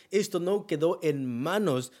entonces esto no quedó en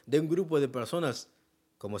manos de un grupo de personas,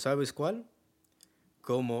 ¿como sabes cuál?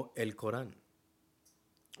 Como el Corán.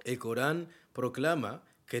 El Corán proclama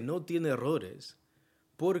que no tiene errores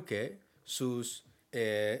porque sus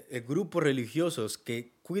grupos religiosos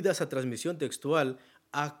que cuida esa transmisión textual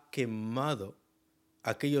ha quemado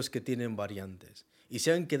a aquellos que tienen variantes y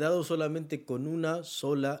se han quedado solamente con una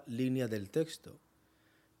sola línea del texto.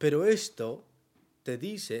 Pero esto te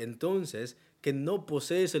dice entonces que no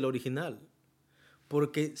posees el original,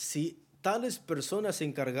 porque si tales personas se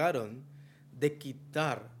encargaron de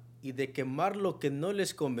quitar y de quemar lo que no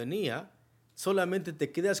les convenía, solamente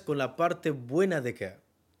te quedas con la parte buena de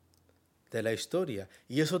la historia.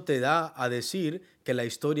 Y eso te da a decir que la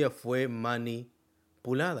historia fue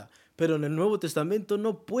manipulada. Pero en el Nuevo Testamento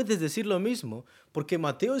no puedes decir lo mismo, porque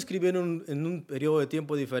Mateo escribió en un periodo de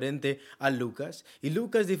tiempo diferente a Lucas, y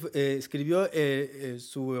Lucas escribió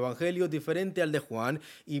su evangelio diferente al de Juan,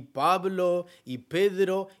 y Pablo, y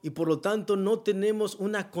Pedro, y por lo tanto no tenemos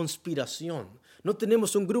una conspiración, no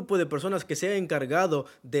tenemos un grupo de personas que se haya encargado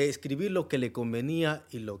de escribir lo que le convenía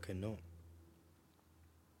y lo que no.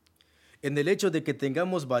 En el hecho de que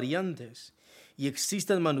tengamos variantes y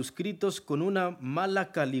existan manuscritos con una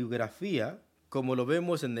mala caligrafía, como lo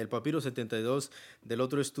vemos en el papiro 72 del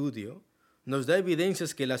otro estudio, nos da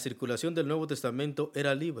evidencias que la circulación del Nuevo Testamento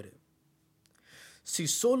era libre. Si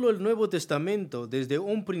solo el Nuevo Testamento desde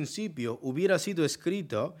un principio hubiera sido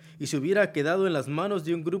escrito y se hubiera quedado en las manos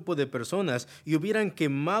de un grupo de personas y hubieran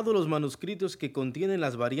quemado los manuscritos que contienen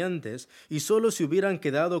las variantes y solo se hubieran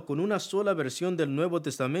quedado con una sola versión del Nuevo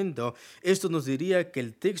Testamento, esto nos diría que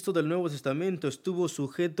el texto del Nuevo Testamento estuvo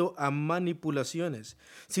sujeto a manipulaciones,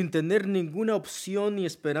 sin tener ninguna opción ni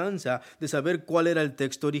esperanza de saber cuál era el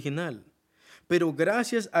texto original. Pero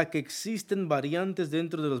gracias a que existen variantes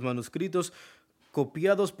dentro de los manuscritos,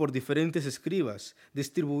 copiados por diferentes escribas,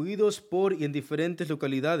 distribuidos por y en diferentes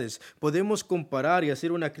localidades, podemos comparar y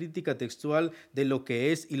hacer una crítica textual de lo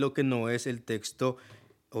que es y lo que no es el texto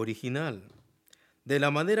original. De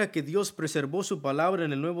la manera que Dios preservó su palabra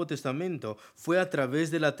en el Nuevo Testamento fue a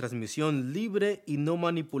través de la transmisión libre y no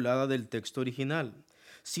manipulada del texto original,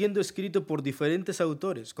 siendo escrito por diferentes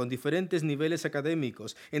autores, con diferentes niveles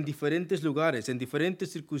académicos, en diferentes lugares, en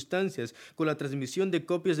diferentes circunstancias, con la transmisión de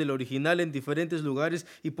copias del original en diferentes lugares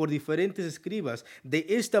y por diferentes escribas. De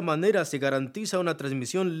esta manera se garantiza una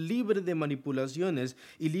transmisión libre de manipulaciones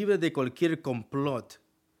y libre de cualquier complot.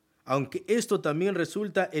 Aunque esto también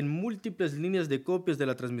resulta en múltiples líneas de copias de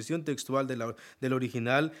la transmisión textual del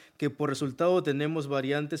original, que por resultado tenemos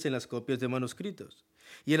variantes en las copias de manuscritos.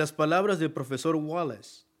 Y en las palabras del profesor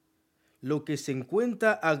Wallace, lo que se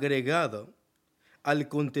encuentra agregado al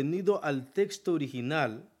contenido al texto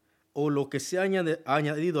original o lo que se ha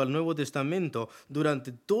añadido al Nuevo Testamento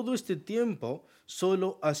durante todo este tiempo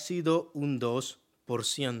solo ha sido un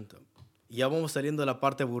 2%. Ya vamos saliendo a la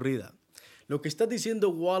parte aburrida. Lo que está diciendo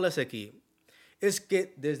Wallace aquí es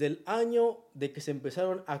que desde el año de que se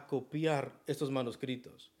empezaron a copiar estos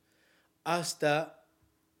manuscritos hasta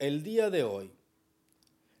el día de hoy,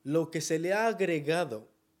 lo que se le ha agregado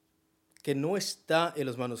que no está en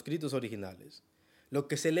los manuscritos originales, lo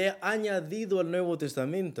que se le ha añadido al Nuevo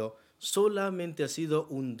Testamento, solamente ha sido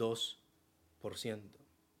un 2%.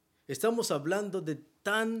 Estamos hablando de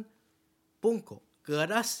tan poco,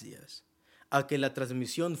 gracias a que la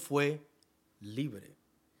transmisión fue libre.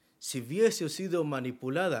 Si hubiese sido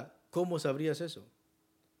manipulada, ¿cómo sabrías eso?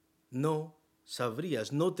 No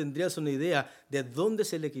sabrías, no tendrías una idea de dónde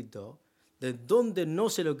se le quitó, de dónde no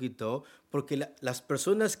se lo quitó, porque las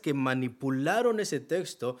personas que manipularon ese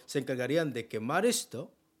texto se encargarían de quemar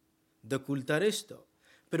esto, de ocultar esto.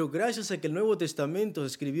 Pero gracias a que el Nuevo Testamento se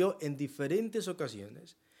escribió en diferentes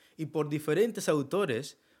ocasiones y por diferentes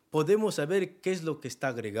autores, podemos saber qué es lo que está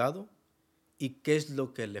agregado y qué es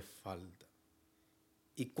lo que le falta.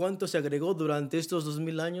 ¿Y cuánto se agregó durante estos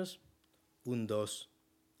 2000 años? Un 2%.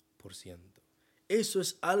 Eso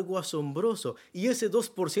es algo asombroso. Y ese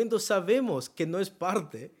 2% sabemos que no es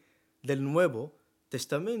parte del Nuevo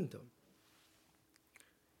Testamento.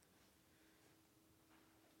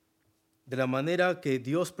 De la manera que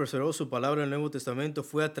Dios preservó su palabra en el Nuevo Testamento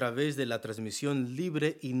fue a través de la transmisión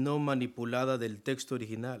libre y no manipulada del texto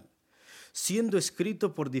original, siendo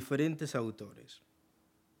escrito por diferentes autores.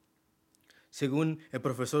 Según el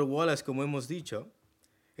profesor Wallace, como hemos dicho,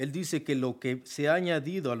 él dice que lo que se ha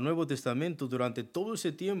añadido al Nuevo Testamento durante todo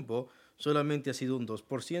ese tiempo solamente ha sido un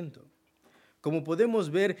 2%. Como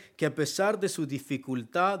podemos ver que a pesar de su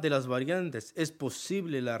dificultad de las variantes, es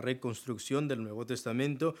posible la reconstrucción del Nuevo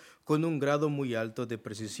Testamento con un grado muy alto de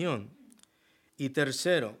precisión. Y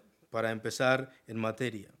tercero, para empezar en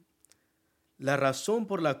materia, la razón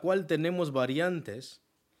por la cual tenemos variantes,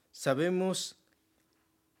 sabemos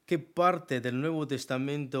qué parte del Nuevo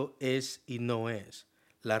Testamento es y no es.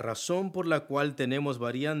 La razón por la cual tenemos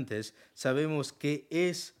variantes, sabemos qué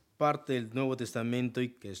es parte del Nuevo Testamento y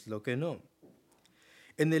qué es lo que no.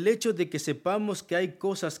 En el hecho de que sepamos que hay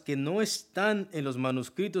cosas que no están en los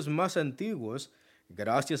manuscritos más antiguos,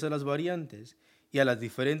 gracias a las variantes y a las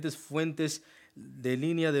diferentes fuentes de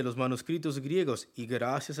línea de los manuscritos griegos y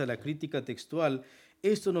gracias a la crítica textual,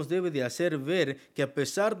 esto nos debe de hacer ver que a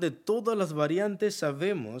pesar de todas las variantes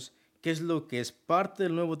sabemos qué es lo que es parte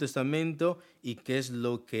del Nuevo Testamento y qué es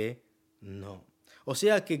lo que no. O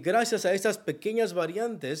sea que gracias a estas pequeñas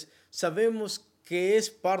variantes sabemos qué es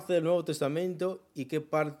parte del Nuevo Testamento y qué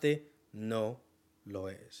parte no lo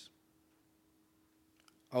es.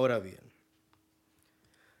 Ahora bien,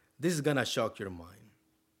 this is gonna shock your mind.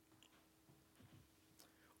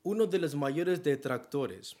 Uno de los mayores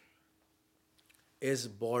detractores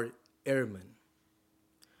es Bart Ehrman.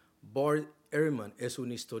 Bart Ehrman es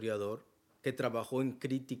un historiador que trabajó en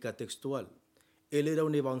crítica textual. Él era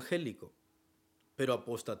un evangélico, pero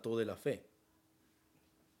apostató de la fe.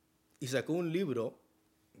 Y sacó un libro,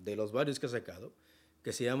 de los varios que ha sacado,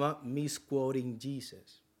 que se llama Misquoting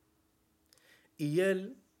Jesus. Y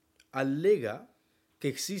él alega que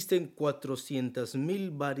existen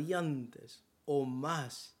 400,000 variantes o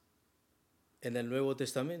más en el Nuevo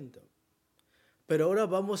Testamento. Pero ahora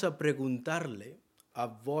vamos a preguntarle a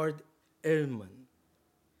Bart Ehrman,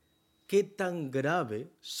 ¿qué tan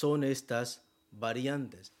grave son estas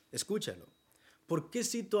variantes? Escúchalo. ¿Por qué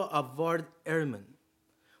cito a Bart Ehrman?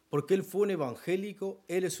 Porque él fue un evangélico,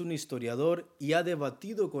 él es un historiador y ha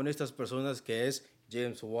debatido con estas personas que es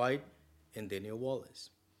James White y Daniel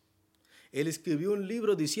Wallace. Él escribió un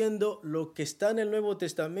libro diciendo lo que está en el Nuevo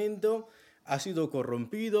Testamento ha sido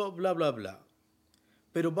corrompido, bla, bla, bla.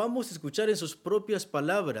 Pero vamos a escuchar en sus propias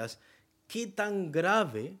palabras qué tan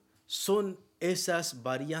grave son esas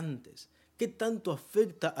variantes, qué tanto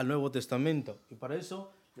afecta al Nuevo Testamento. Y para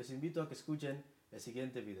eso les invito a que escuchen el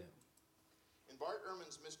siguiente video. In Bart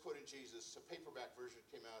Ehrman's Misquoting Jesus, a paperback version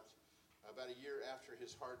came out about a year after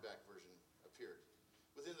his hardback version appeared.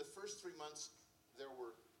 Within the first 3 months, there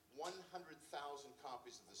were 100,000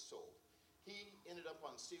 copies of this sold. He ended up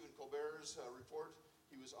on Stephen Colbert's report.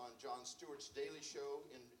 He was on Jon Stewart's Daily Show,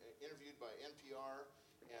 interviewed by NPR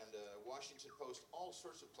and Washington Post, all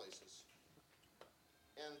sorts of places.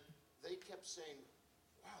 And they kept saying,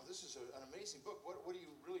 wow, this is an amazing book. What are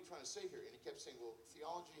you really trying to say here? And he kept saying, well,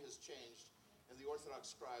 theology has changed, and the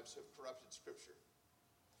Orthodox scribes have corrupted Scripture.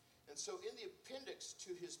 And so in the appendix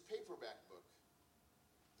to his paperback book,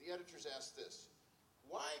 the editors asked this: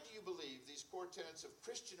 why do you believe these core tenets of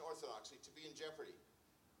Christian orthodoxy to be in jeopardy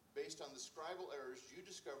based on the scribal errors you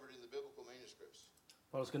discovered in the biblical manuscripts?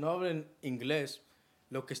 Para los que no hablen inglés,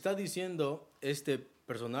 lo que está diciendo este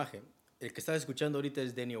personaje, el que está escuchando ahorita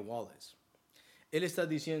es Daniel Wallace. Él está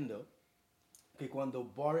diciendo que cuando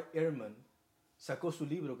Bart Ehrman sacó su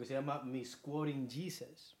libro que se llama Misquoting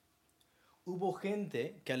Jesus, hubo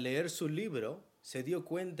gente que al leer su libro se dio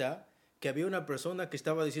cuenta que había una persona que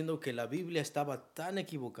estaba diciendo que la Biblia estaba tan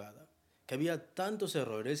equivocada, que había tantos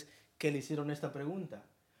errores, que le hicieron esta pregunta: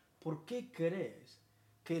 ¿por qué crees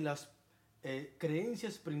que las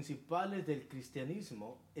creencias principales del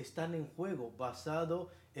cristianismo están en juego basado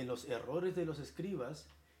en los errores de los escribas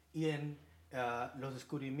y en los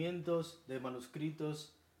descubrimientos de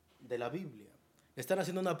manuscritos de la Biblia? Le están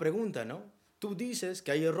haciendo una pregunta, ¿no? Tú dices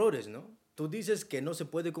que hay errores, ¿no? Tú dices que no se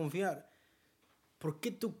puede confiar. ¿Por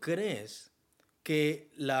qué tú crees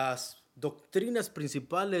que las doctrinas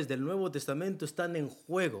principales del Nuevo Testamento están en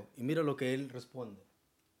juego? Y mira lo que él responde.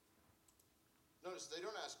 Notice they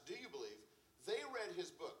don't ask, do you believe? They read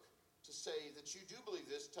his book to say that you do believe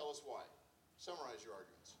this. Tell us why. Summarize your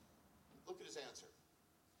arguments. Look at his answer.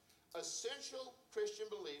 Essential Christian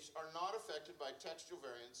beliefs are not affected by textual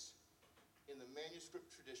variants in the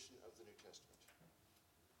manuscript tradition of the New Testament.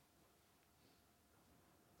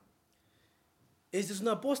 Este es un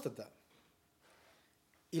apóstata.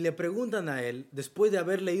 Y le preguntan a él, después de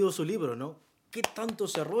haber leído su libro, ¿no? ¿Qué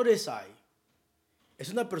tantos errores hay? Es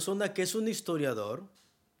una persona que es un historiador,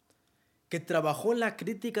 que trabajó en la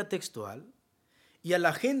crítica textual, y a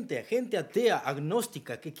la gente atea,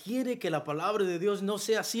 agnóstica, que quiere que la palabra de Dios no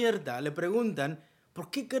sea cierta, le preguntan, ¿por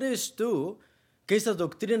qué crees tú que estas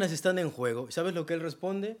doctrinas están en juego? ¿Sabes lo que él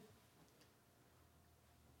responde?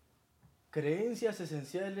 Creencias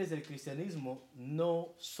esenciales del cristianismo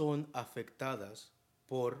no son afectadas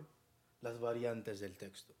por las variantes del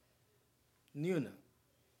texto. Ni una.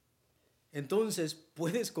 Entonces,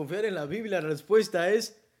 ¿puedes confiar en la Biblia? La respuesta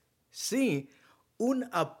es sí. Un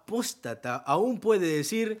apóstata aún puede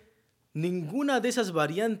decir, ninguna de esas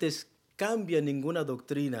variantes cambia ninguna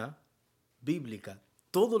doctrina bíblica.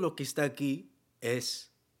 Todo lo que está aquí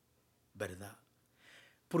es verdad.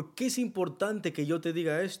 ¿Por qué es importante que yo te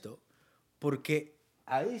diga esto? Porque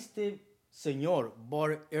a este señor,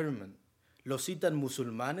 Bart Ehrman, lo citan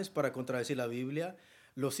musulmanes para contradecir la Biblia,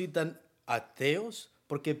 lo citan ateos,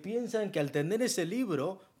 porque piensan que al tener ese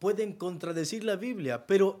libro pueden contradecir la Biblia,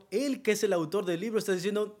 pero él, que es el autor del libro, está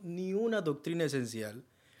diciendo ni una doctrina esencial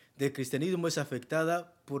del cristianismo es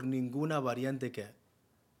afectada por ninguna variante que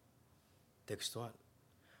textual.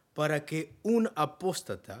 Para que un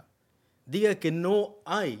apóstata diga que no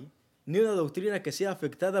hay ni una doctrina que sea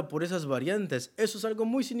afectada por esas variantes, eso es algo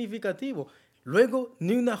muy significativo. Luego,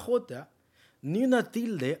 ni una jota, ni una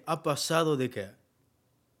tilde ha pasado ¿de qué?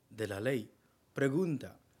 De la ley.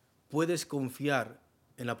 Pregunta, ¿puedes confiar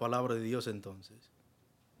en la palabra de Dios entonces?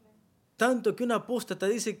 Tanto que un apóstata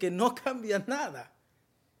dice que no cambia nada.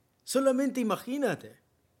 Solamente imagínate.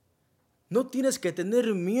 No tienes que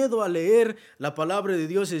tener miedo a leer la palabra de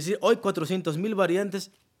Dios y decir, hoy 400,000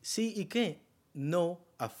 variantes. Sí, ¿y qué? No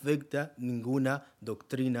afecta ninguna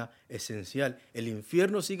doctrina esencial. El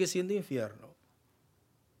infierno sigue siendo infierno.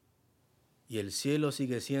 Y el cielo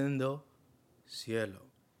sigue siendo cielo.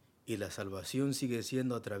 Y la salvación sigue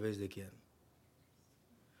siendo a través de quién.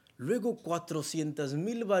 Luego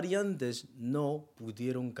 400,000 variantes no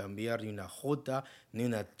pudieron cambiar ni una jota ni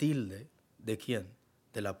una tilde. ¿De quién?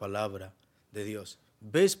 De la palabra de Dios.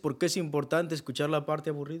 ¿Ves por qué es importante escuchar la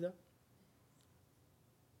parte aburrida?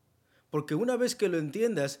 Porque una vez que lo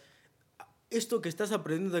entiendas, esto que estás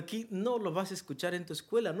aprendiendo aquí no lo vas a escuchar en tu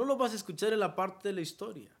escuela, no lo vas a escuchar en la parte de la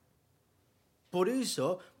historia. Por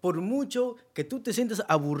eso, por mucho que tú te sientas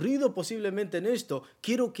aburrido posiblemente en esto,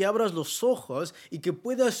 quiero que abras los ojos y que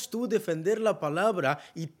puedas tú defender la palabra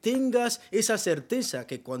y tengas esa certeza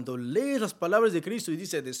que cuando lees las palabras de Cristo y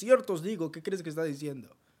dice, de cierto os digo, ¿qué crees que está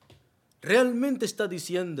diciendo? Realmente está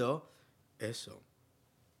diciendo eso.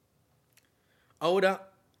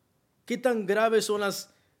 Ahora, ¿qué tan graves son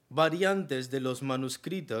las variantes de los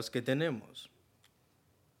manuscritos que tenemos?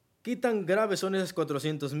 ¿Qué tan graves son esas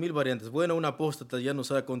 400,000 variantes? Bueno, un apóstata ya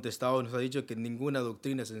nos ha contestado, nos ha dicho que ninguna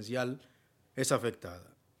doctrina esencial es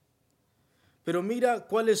afectada. Pero mira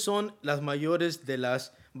cuáles son las mayores de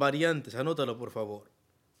las variantes. Anótalo, por favor.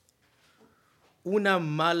 Una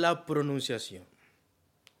mala pronunciación.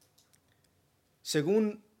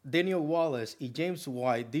 Según Daniel Wallace y James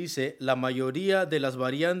White, dice, la mayoría de las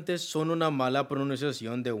variantes son una mala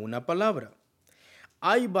pronunciación de una palabra.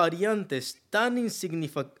 Hay variantes tan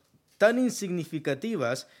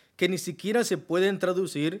insignificativas que ni siquiera se pueden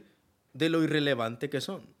traducir de lo irrelevante que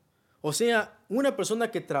son. O sea, una persona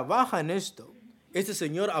que trabaja en esto, este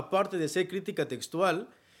señor, aparte de ser crítica textual,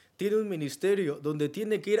 tiene un ministerio donde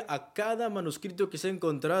tiene que ir a cada manuscrito que se ha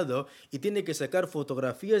encontrado y tiene que sacar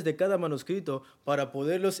fotografías de cada manuscrito para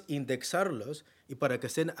poderlos indexarlos y para que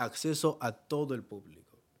estén acceso a todo el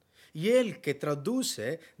público. Y él, que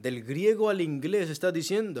traduce del griego al inglés, está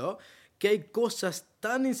diciendo que hay cosas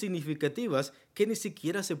tan insignificativas que ni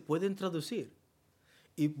siquiera se pueden traducir.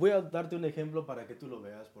 Y voy a darte un ejemplo para que tú lo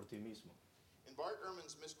veas por ti mismo. In Bart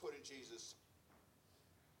Ehrman's misquoting Jesus,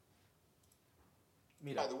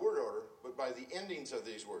 Mira, by the word order, but by the endings of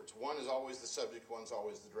these words. One is always the subject, one's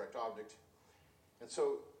always the direct object. And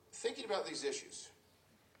so, thinking about these issues,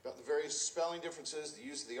 about the various spelling differences, the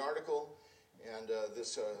use of the article, and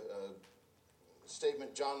this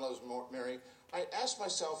statement, John loves Mary, I asked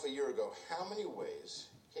myself a year ago, how many ways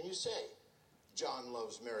can you say John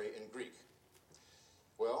loves Mary in Greek?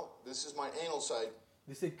 Well, this is my anal side.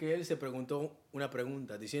 dice que él se preguntó una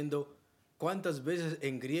pregunta diciendo, ¿cuántas veces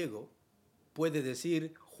en griego puede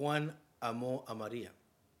decir Juan amó a María?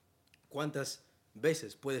 ¿Cuántas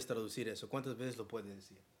veces puedes traducir eso? ¿Cuántas veces lo puedes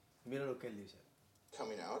decir? Mira lo que él dice.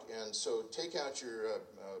 Coming out, and so take out your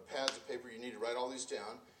pads of paper. You need to write all these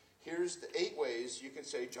down. Here's the 8 ways you can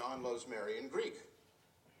say John loves Mary in Greek.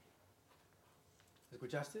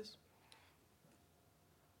 ¿Escuchaste?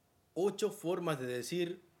 8 formas de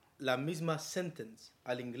decir la misma sentence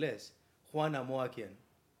al inglés. Juan amó ¿a quién?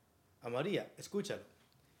 A María. Escúchalo.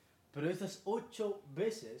 Pero estas 8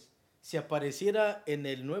 veces, si apareciera en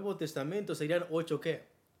el Nuevo Testamento, serían 8 ¿qué?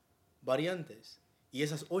 Variantes. Y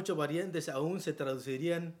esas 8 variantes aún se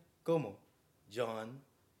traducirían como John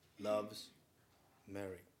loves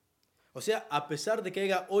Mary. O sea, a pesar de que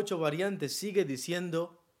haya 8 variantes, sigue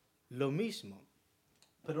diciendo lo mismo.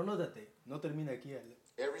 Pero nótate, no termina aquí.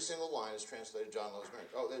 Every single line is translated John loves Mary.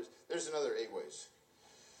 Oh, there's another 8 ways.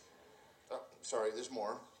 Oh, sorry, there's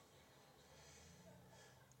more.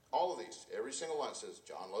 All of these, every single line says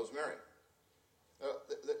John loves Mary.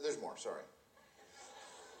 There's more, sorry.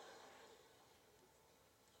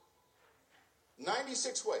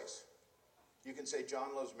 96 ways you can say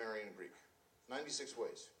John loves Mary in Greek. 96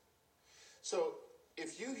 ways. So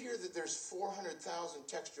if you hear that there's 400,000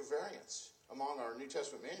 textual variants among our New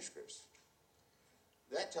Testament manuscripts,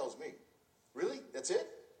 that tells me, really? That's it?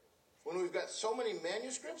 When we've got so many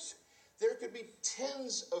manuscripts, there could be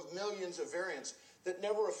tens of millions of variants that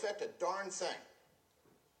never affect a darn thing.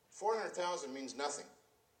 400,000 means nothing.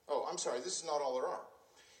 Oh, I'm sorry, this is not all there are.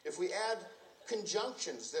 If we add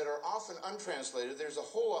conjunctions that are often untranslated, there's a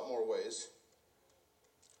whole lot more ways.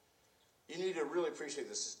 You need to really appreciate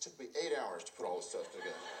this. It took me 8 hours to put all this stuff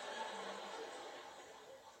together.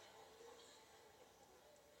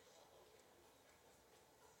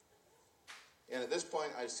 And at this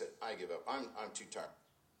point, I said, I give up. I'm too tired.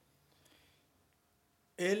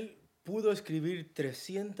 Él pudo escribir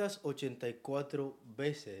 384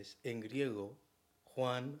 veces en griego,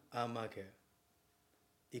 Juan ama ¿qué?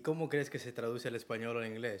 ¿Y cómo crees que se traduce al español o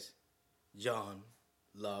en inglés? John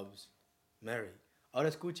loves Mary. Ahora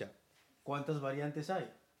escucha, ¿cuántas variantes hay?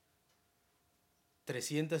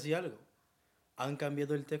 300 y algo. ¿Han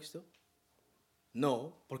cambiado el texto?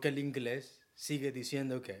 No, porque el inglés sigue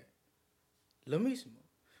diciendo que lo mismo.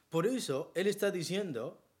 Por eso él está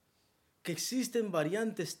diciendo que existen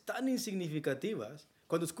variantes tan insignificativas.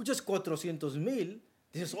 Cuando escuchas 400,000,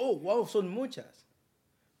 dices, oh, wow, son muchas.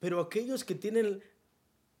 Pero aquellos que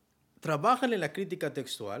trabajan en la crítica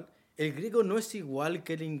textual, el griego no es igual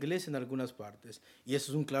que el inglés en algunas partes. Y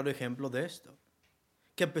eso es un claro ejemplo de esto.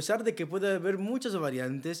 Que a pesar de que puede haber muchas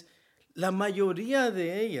variantes, la mayoría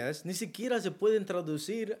de ellas ni siquiera se pueden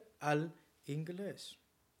traducir al inglés.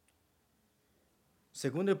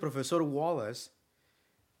 Según el profesor Wallace,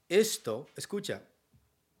 esto, escucha,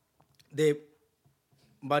 de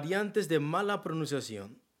variantes de mala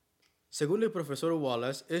pronunciación, según el profesor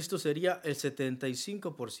Wallace, esto sería el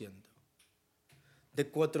 75%. De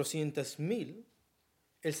 400,000,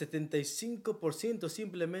 el 75%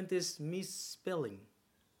 simplemente es misspelling.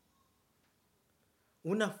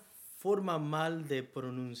 Una forma mal de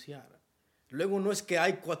pronunciar. Luego no es que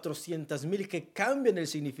hay 400,000 que cambian el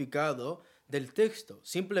significado del texto.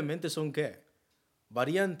 Simplemente son ¿qué?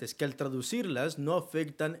 Variantes que al traducirlas no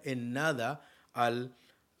afectan en nada al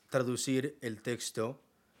traducir el texto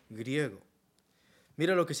griego.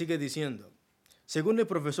 Mira lo que sigue diciendo. Según el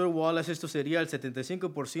profesor Wallace, esto sería el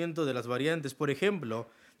 75% de las variantes. Por ejemplo,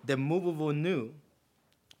 the movable new,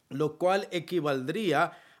 lo cual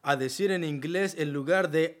equivaldría a decir en inglés en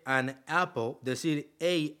lugar de an apple, decir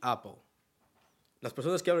a apple. Las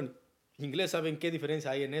personas que hablan inglés saben qué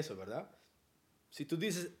diferencia hay en eso, ¿verdad? Si tú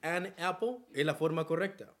dices an apple, es la forma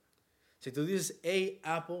correcta. Si tú dices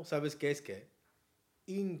a apple, ¿sabes qué es qué?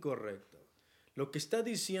 Incorrecto. Lo que está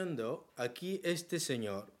diciendo aquí este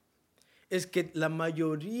señor es que la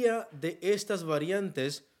mayoría de estas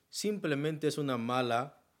variantes simplemente es una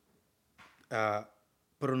mala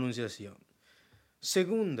pronunciación.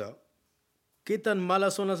 Segundo, ¿qué tan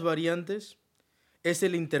malas son las variantes? Es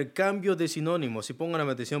el intercambio de sinónimos. Y pongan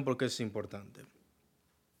atención porque eso es importante.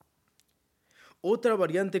 Otra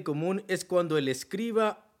variante común es cuando el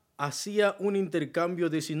escriba hacía un intercambio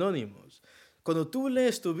de sinónimos. Cuando tú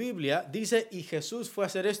lees tu Biblia, dice, y Jesús fue a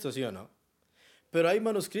hacer esto, ¿sí o no? Pero hay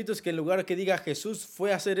manuscritos que en lugar que diga Jesús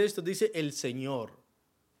fue a hacer esto, dice el Señor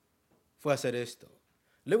fue a hacer esto.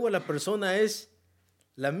 Luego la persona es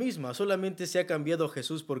la misma, solamente se ha cambiado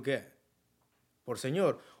Jesús, ¿por qué? Por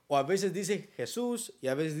Señor. O a veces dice Jesús y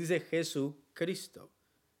a veces dice Jesucristo.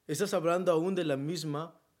 Estás hablando aún de la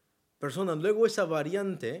misma persona. Luego esa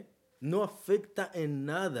variante no afecta en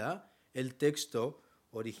nada el texto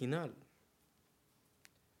original.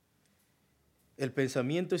 El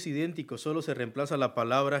pensamiento es idéntico, solo se reemplaza la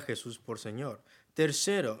palabra Jesús por Señor.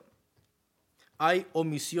 Tercero, hay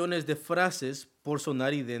omisiones de frases por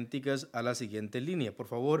sonar idénticas a la siguiente línea. Por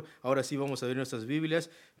favor, ahora sí vamos a ver nuestras Biblias.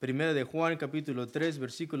 Primera de Juan, capítulo 3,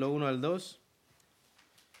 versículo 1 al 2.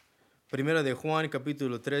 Primera de Juan,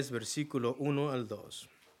 capítulo 3, versículo 1 al 2.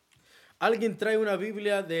 ¿Alguien trae una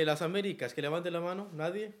Biblia de las Américas? Que levante la mano.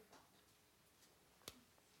 ¿Nadie?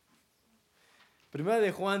 Primera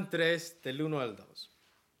de Juan 3, del 1 al 2.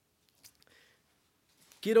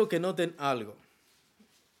 Quiero que noten algo.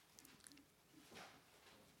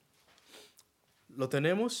 ¿Lo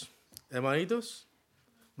tenemos, hermanitos?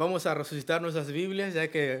 Vamos a resucitar nuestras Biblias,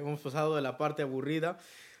 ya que hemos pasado de la parte aburrida.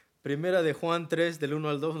 Primera de Juan 3, del 1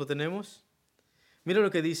 al 2, ¿lo tenemos? Mira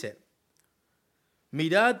lo que dice.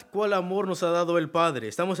 Mirad cuál amor nos ha dado el Padre.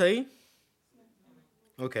 ¿Estamos ahí?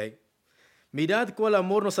 Ok. Mirad cuál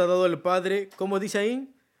amor nos ha dado el Padre. ¿Cómo dice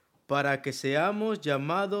ahí? Para que seamos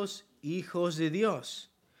llamados hijos de Dios.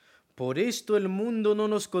 Por esto el mundo no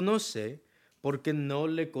nos conoce, porque no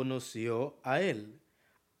le conoció a Él.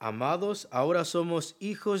 Amados, ahora somos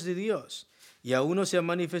hijos de Dios, y aún no se ha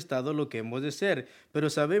manifestado lo que hemos de ser, pero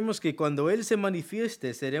sabemos que cuando Él se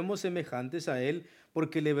manifieste, seremos semejantes a Él,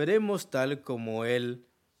 porque le veremos tal como Él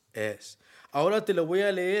es. Ahora te lo voy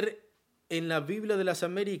a leer en la Biblia de las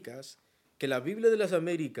Américas, que la Biblia de las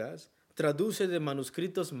Américas traduce de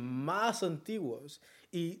manuscritos más antiguos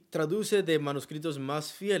y traduce de manuscritos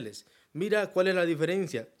más fieles. Mira cuál es la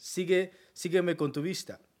diferencia. Sígueme con tu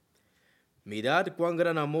vista. Mirad cuán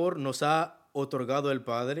gran amor nos ha otorgado el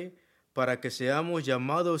Padre para que seamos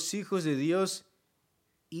llamados hijos de Dios,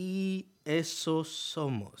 y eso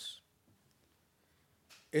somos.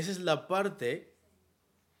 Esa es la parte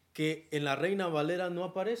que en la Reina Valera no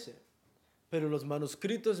aparece, pero los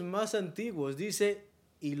manuscritos más antiguos dice,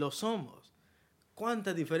 y lo somos.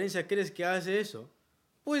 ¿Cuánta diferencia crees que hace eso?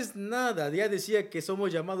 Pues nada, ya decía que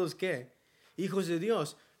somos llamados, ¿qué? Hijos de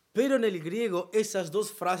Dios. Pero en el griego esas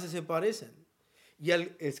dos frases se parecen. Y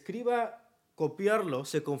al escriba copiarlo,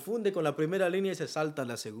 se confunde con la primera línea y se salta a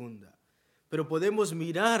la segunda. Pero podemos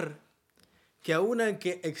mirar que aun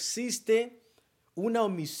aunque existe una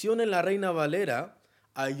omisión en la Reina Valera,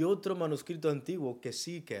 hay otro manuscrito antiguo que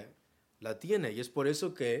sí que la tiene. Y es por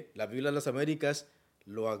eso que la Biblia de las Américas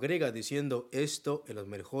lo agrega diciendo esto en los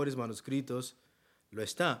mejores manuscritos lo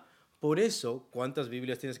está. Por eso, ¿cuántas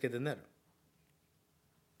Biblias tienes que tener?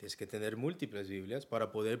 Tienes que tener múltiples Biblias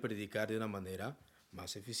para poder predicar de una manera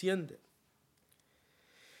más eficiente.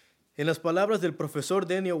 En las palabras del profesor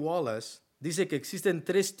Daniel Wallace, dice que existen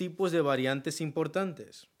 3 tipos de variantes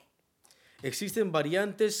importantes. Existen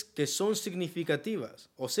variantes que son significativas,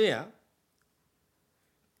 o sea,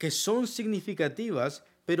 que son significativas,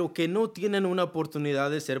 pero que no tienen una oportunidad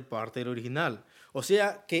de ser parte del original. O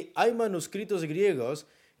sea, que hay manuscritos griegos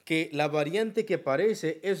que la variante que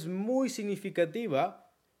aparece es muy significativa,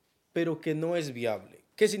 pero que no es viable.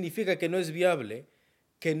 ¿Qué significa que no es viable?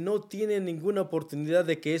 Que no tiene ninguna oportunidad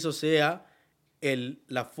de que eso sea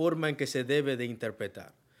la forma en que se debe de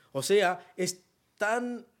interpretar. O sea, es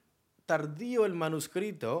tan tardío el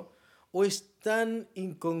manuscrito o es tan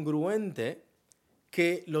incongruente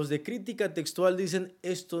que los de crítica textual dicen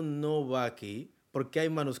esto no va aquí porque hay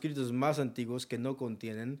manuscritos más antiguos que no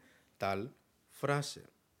contienen tal frase.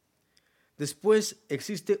 Después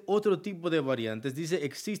existe otro tipo de variantes. Dice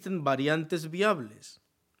existen variantes viables,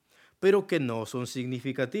 pero que no son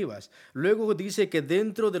significativas. Luego dice que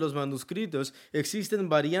dentro de los manuscritos existen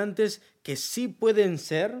variantes que sí pueden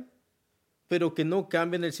ser, pero que no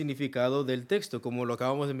cambian el significado del texto, como lo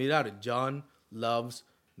acabamos de mirar. John loves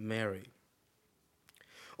Mary.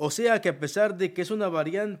 O sea que a pesar de que es una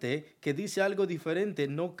variante que dice algo diferente,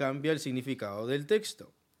 no cambia el significado del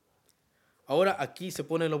texto. Ahora aquí se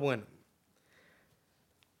pone lo bueno.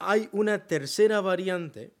 Hay una tercera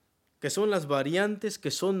variante, que son las variantes que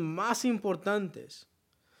son más importantes.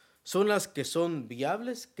 Son las que son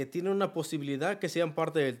viables, que tienen una posibilidad que sean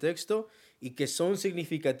parte del texto y que son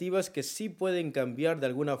significativas, que sí pueden cambiar de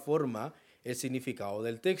alguna forma el significado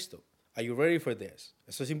del texto. Are you ready for this?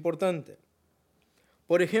 Eso es importante.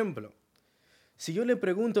 Por ejemplo, si yo le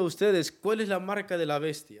pregunto a ustedes cuál es la marca de la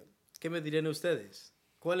bestia, ¿qué me dirían ustedes?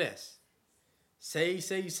 ¿Cuál es?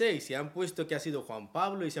 666. Se han puesto que ha sido Juan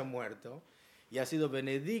Pablo y se ha muerto, y ha sido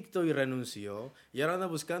Benedicto y renunció, y ahora anda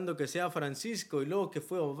buscando que sea Francisco y luego que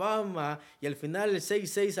fue Obama, y al final el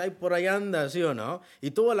 66 ahí por ahí anda, ¿sí o no?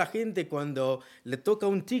 Y toda la gente cuando le toca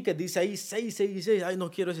un ticket dice ahí 666, ay,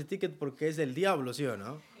 no quiero ese ticket porque es del diablo, ¿sí o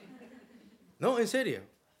no? No, en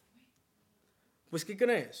serio. Pues, ¿qué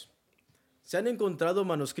crees? Se han encontrado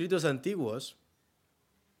manuscritos antiguos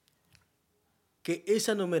que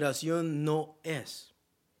esa numeración no es.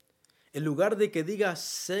 En lugar de que diga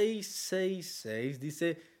 666,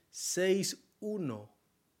 dice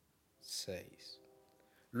 616.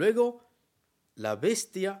 Luego, la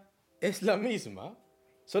bestia es la misma,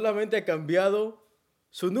 solamente ha cambiado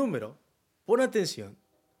su número. Pon atención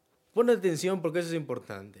porque eso es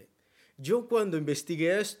importante. Yo cuando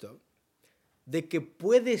investigué esto, de que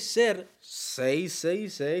puede ser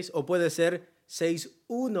 666 o puede ser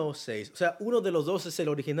 616. O sea, uno de los dos es el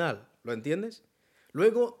original. ¿Lo entiendes?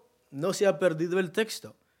 Luego, no se ha perdido el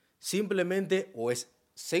texto. Simplemente o es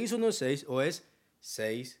 616 o es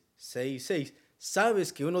 666.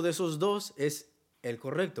 Sabes que uno de esos dos es el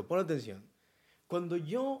correcto. Pon atención. Cuando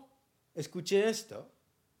yo escuché esto,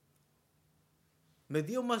 me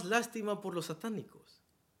dio más lástima por los satánicos.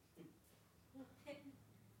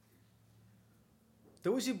 Te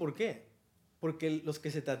voy a decir por qué. Porque los que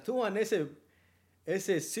se tatúan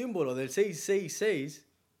ese símbolo del 666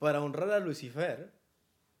 para honrar a Lucifer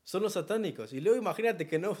son los satánicos. Y luego imagínate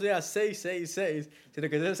que no sea 666, sino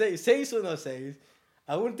que sea 616.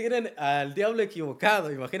 Aún tienen al diablo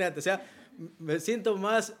equivocado, imagínate. O sea, me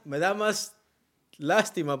da más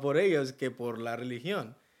lástima por ellos que por la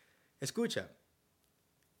religión. Escucha.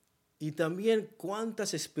 Y también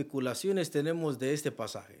cuántas especulaciones tenemos de este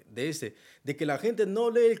pasaje, de que la gente no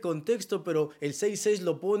lee el contexto, pero el 6.6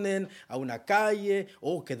 lo ponen a una calle,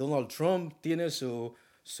 o que Donald Trump tiene su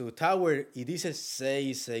tower y dice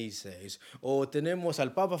 666, o tenemos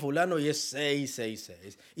al Papa fulano y es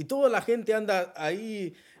 666, y toda la gente anda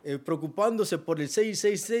ahí preocupándose por el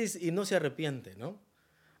 666 y no se arrepiente, ¿no?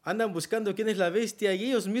 Andan buscando quién es la bestia y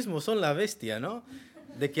ellos mismos son la bestia, ¿no?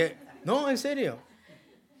 No, en serio.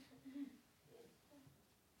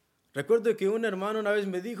 Recuerdo que un hermano una vez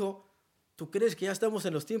me dijo, ¿tú crees que ya estamos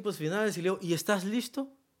en los tiempos finales? Y le digo, ¿y estás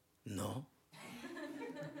listo? No.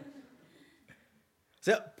 O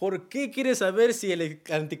sea, ¿por qué quieres saber si el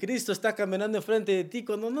anticristo está caminando enfrente de ti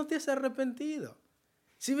cuando no te has arrepentido?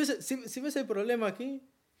 ¿Sí ves el problema aquí?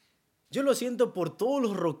 Yo lo siento por todos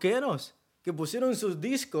los rockeros que pusieron sus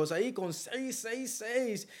discos ahí con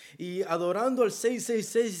 666 y adorando al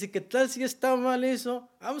 666. Y ¿qué tal si está mal eso?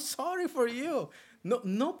 I'm sorry for you.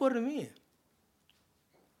 No por mí.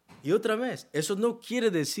 Y otra vez, eso no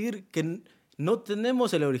quiere decir que no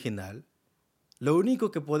tenemos el original. Lo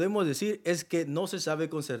único que podemos decir es que no se sabe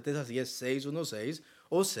con certeza si es 616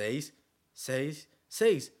 o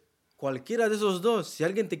 666. Cualquiera de esos dos, si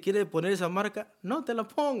alguien te quiere poner esa marca, no te la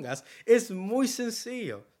pongas. Es muy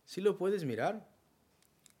sencillo. ¿Sí lo puedes mirar?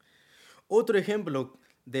 Otro ejemplo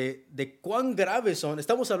de cuán graves son.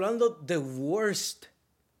 Estamos hablando de worst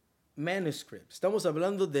manuscripts. Estamos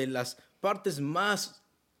hablando de las partes más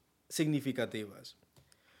significativas.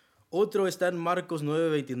 Otro está en Marcos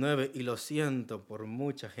 9:29 y lo siento por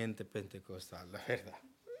mucha gente pentecostal, la verdad.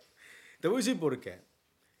 Te voy a decir por qué.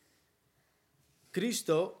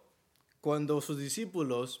 Cristo, cuando sus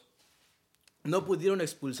discípulos no pudieron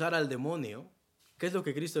expulsar al demonio, ¿qué es lo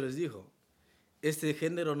que Cristo les dijo? Este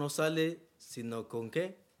género no sale sino con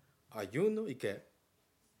 ¿qué? Ayuno y ¿qué?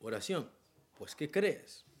 Oración. Pues ¿qué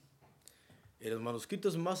crees? En los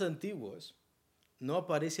manuscritos más antiguos no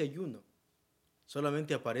aparece ayuno,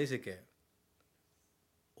 solamente aparece ¿qué?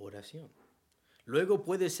 Oración. Luego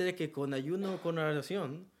puede ser que con ayuno o con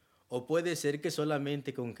oración, o puede ser que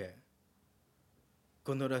solamente con ¿qué?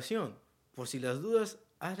 Con oración. Por si las dudas,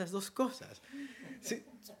 haz las dos cosas. Sí,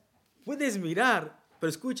 puedes mirar,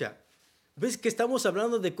 pero escucha, ves que estamos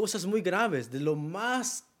hablando de cosas muy graves, de los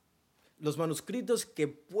manuscritos que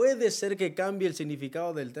puede ser que cambie el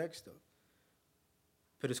significado del texto.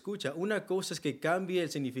 Pero escucha, una cosa es que cambie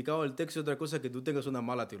el significado del texto, otra cosa es que tú tengas una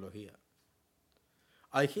mala teología.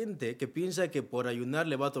 Hay gente que piensa que por ayunar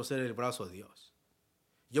le va a torcer el brazo a Dios.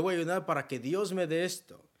 Yo voy a ayunar para que Dios me dé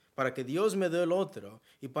esto, para que Dios me dé el otro,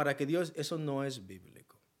 y para que Dios... Eso no es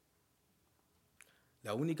bíblico.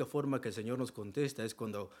 La única forma que el Señor nos contesta es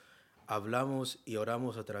cuando hablamos y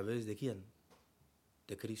oramos a través de ¿quién?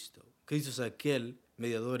 De Cristo. Cristo es aquel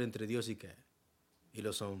mediador entre Dios y ¿qué? Y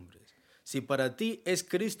los hombres. Si para ti es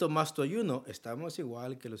Cristo más tu ayuno, estamos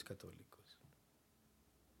igual que los católicos.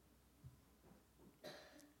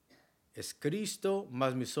 Es Cristo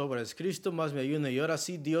más mis obras, es Cristo más mi ayuno, y ahora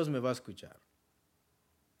sí Dios me va a escuchar.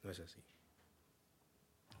 No es así.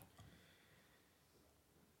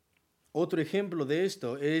 Otro ejemplo de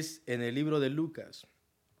esto es en el libro de Lucas,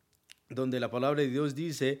 donde la palabra de Dios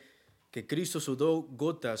dice que Cristo sudó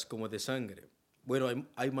gotas como de sangre. Bueno,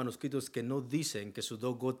 hay manuscritos que no dicen que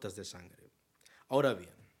sudó gotas de sangre. Ahora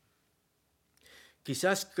bien,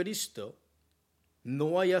 quizás Cristo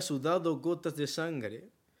no haya sudado gotas de sangre,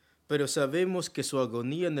 pero sabemos que su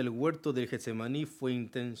agonía en el huerto del Getsemaní fue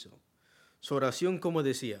intenso. Su oración, como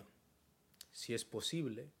decía, si es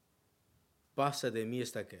posible, pasa de mí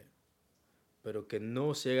esta ¿qué? Pero que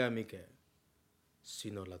no se haga mi ¿qué?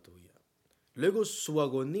 Sino la tuya. Luego su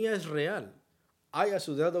agonía es real. Haya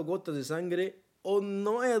sudado gotas de sangre o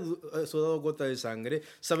no haya sudado gotas de sangre.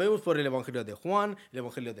 Sabemos por el Evangelio de Juan, el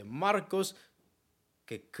Evangelio de Marcos.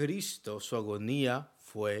 que Cristo, su agonía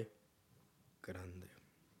fue grande.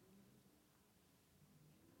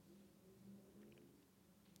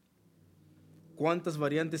 ¿Cuántas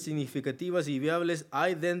variantes significativas y viables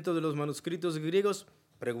hay dentro de los manuscritos griegos?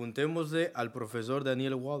 Preguntémosle al profesor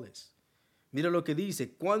Daniel Wallace. Mira lo que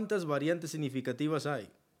dice, ¿cuántas variantes significativas hay?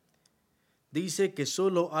 Dice que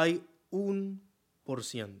solo hay 1%.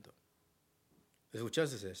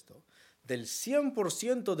 ¿Escuchaste esto? Del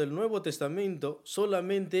 100% del Nuevo Testamento,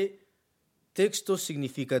 solamente textos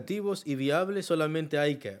significativos y viables, solamente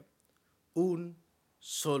hay que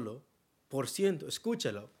 1%.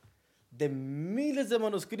 Escúchalo. De miles de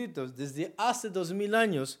manuscritos desde hace 2000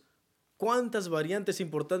 años, ¿cuántas variantes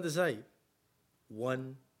importantes hay?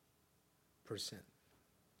 1%.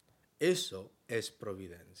 Eso es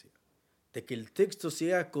providencia. De que el texto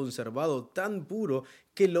sea conservado tan puro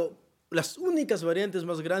que las únicas variantes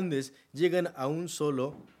más grandes llegan a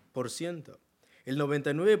 1%. El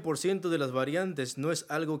 99% de las variantes no es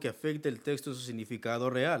algo que afecte el texto en su significado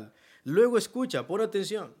real. Luego escucha, pon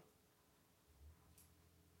atención.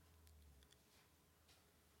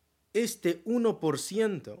 Este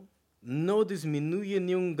 1% no disminuye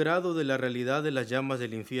ni un grado de la realidad de las llamas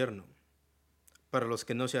del infierno para los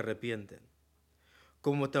que no se arrepienten,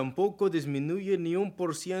 como tampoco disminuye ni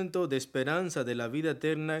 1% de esperanza de la vida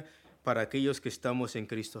eterna para aquellos que estamos en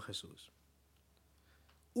Cristo Jesús.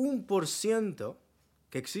 1%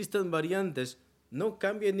 que existan variantes no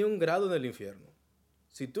cambia ni un grado en el infierno.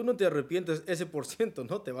 Si tú no te arrepientes, ese por ciento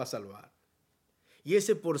no te va a salvar. Y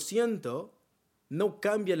ese por ciento no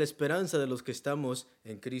cambia la esperanza de los que estamos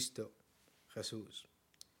en Cristo Jesús.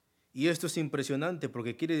 Y esto es impresionante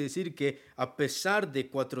porque quiere decir que a pesar de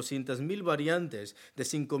 400,000 variantes, de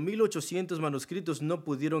 5,800 manuscritos no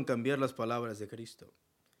pudieron cambiar las palabras de Cristo.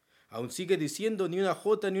 Aún sigue diciendo, ni una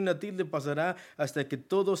jota ni una tilde pasará hasta que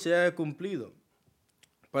todo se haya cumplido.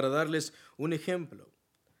 Para darles un ejemplo,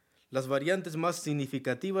 las variantes más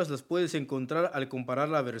significativas las puedes encontrar al comparar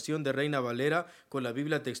la versión de Reina Valera con la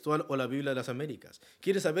Biblia textual o la Biblia de las Américas.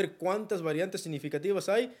 ¿Quieres saber cuántas variantes significativas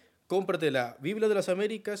hay? Cómprate la Biblia de las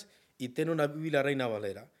Américas y ten una Biblia Reina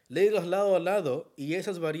Valera. Léelos lado a lado y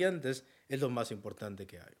esas variantes es lo más importante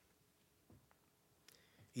que hay.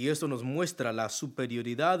 Y esto nos muestra la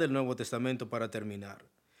superioridad del Nuevo Testamento para terminar.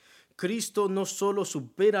 Cristo no solo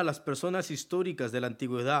supera a las personas históricas de la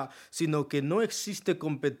antigüedad, sino que no existe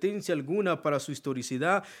competencia alguna para su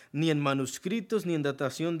historicidad, ni en manuscritos ni en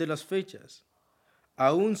datación de las fechas.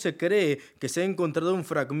 Aún se cree que se ha encontrado un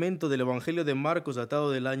fragmento del Evangelio de Marcos datado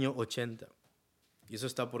del año 80. Y eso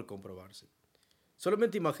está por comprobarse.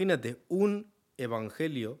 Solamente imagínate un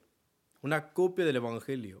evangelio, una copia del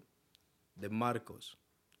Evangelio de Marcos,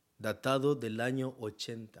 datado del año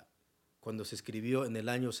 80. Cuando se escribió en el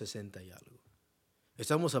año 60 y algo.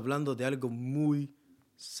 Estamos hablando de algo muy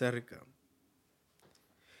cerca.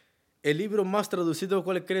 ¿El libro más traducido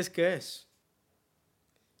cuál crees que es?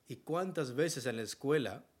 ¿Y cuántas veces en la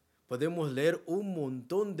escuela podemos leer un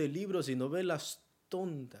montón de libros y novelas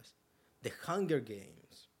tontas de Hunger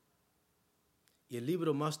Games? Y el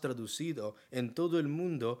libro más traducido en todo el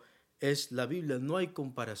mundo es la Biblia. No hay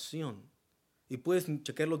comparación. Y puedes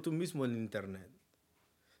checarlo tú mismo en internet.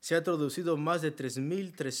 Se ha traducido más de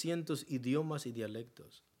 3,300 idiomas y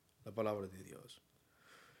dialectos, la palabra de Dios.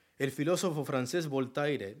 El filósofo francés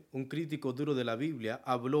Voltaire, un crítico duro de la Biblia,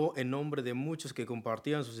 habló en nombre de muchos que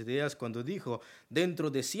compartían sus ideas cuando dijo, dentro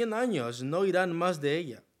de 100 años no irán más de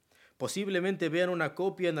ella. Posiblemente vean una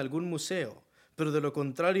copia en algún museo, pero de lo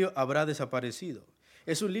contrario habrá desaparecido.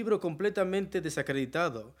 Es un libro completamente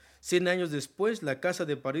desacreditado. 100 años después, la casa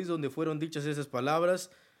de París donde fueron dichas esas palabras,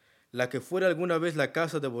 la que fuera alguna vez la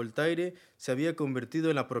casa de Voltaire, se había convertido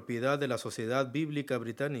en la propiedad de la Sociedad Bíblica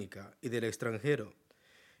Británica y del extranjero,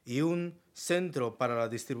 y un centro para la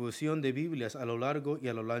distribución de Biblias a lo largo y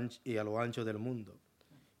a lo ancho del mundo.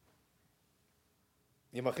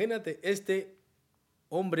 Imagínate este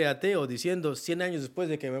hombre ateo diciendo 100 años después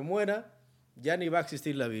de que me muera, ya ni va a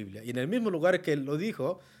existir la Biblia. Y en el mismo lugar que él lo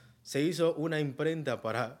dijo, se hizo una imprenta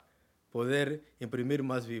para poder imprimir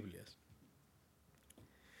más Biblias.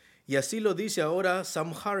 Y así lo dice ahora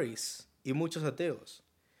Sam Harris y muchos ateos.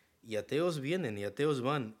 Y ateos vienen y ateos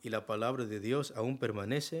van, y la palabra de Dios aún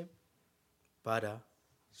permanece para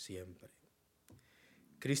siempre.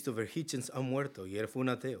 Christopher Hitchens ha muerto y él fue un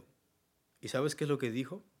ateo. ¿Y sabes qué es lo que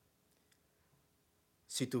dijo?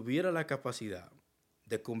 Si tuviera la capacidad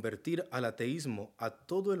de convertir al ateísmo a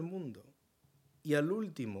todo el mundo y al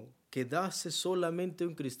último quedase solamente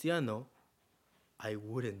un cristiano, I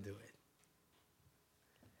wouldn't do it.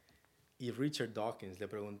 Y Richard Dawkins le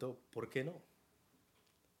preguntó, ¿por qué no?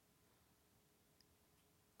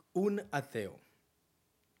 Un ateo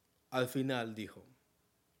al final dijo,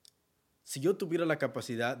 si yo tuviera la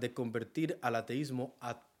capacidad de convertir al ateísmo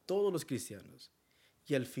a todos los cristianos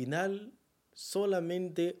y al final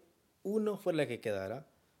solamente uno fuera el que quedara,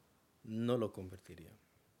 no lo convertiría.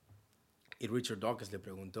 Y Richard Dawkins le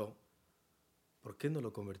preguntó, ¿por qué no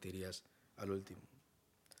lo convertirías al último?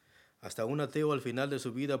 Hasta un ateo al final de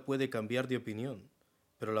su vida puede cambiar de opinión,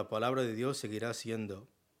 pero la palabra de Dios seguirá siendo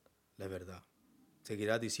la verdad,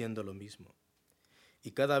 seguirá diciendo lo mismo.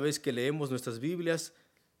 Y cada vez que leemos nuestras Biblias,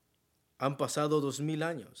 han pasado 2000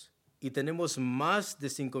 años y tenemos más de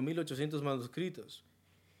 5800 manuscritos.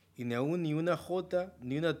 Y ni aún ni una jota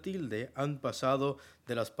ni una tilde han pasado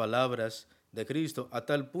de las palabras de Cristo, a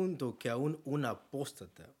tal punto que aún un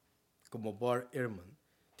apóstata como Bart Ehrman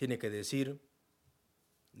tiene que decir,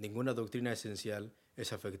 ninguna doctrina esencial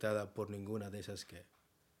es afectada por ninguna de esas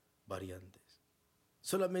variantes.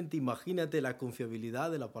 Solamente imagínate la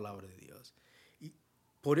confiabilidad de la palabra de Dios. Y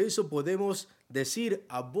por eso podemos decir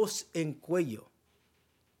a voz en cuello,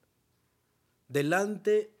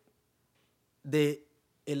 delante de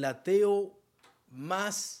el ateo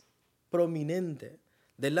más prominente,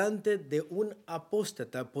 delante de un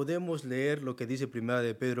apóstata, podemos leer lo que dice 1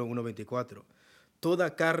 de Pedro 1:24.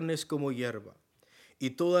 Toda carne es como hierba, y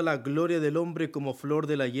toda la gloria del hombre como flor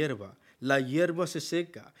de la hierba. La hierba se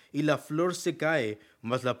seca y la flor se cae,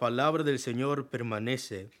 mas la palabra del Señor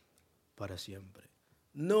permanece para siempre.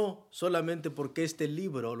 No solamente porque este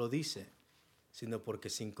libro lo dice, sino porque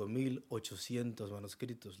 5800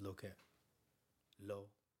 manuscritos lo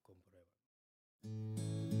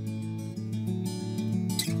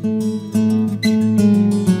comprueban.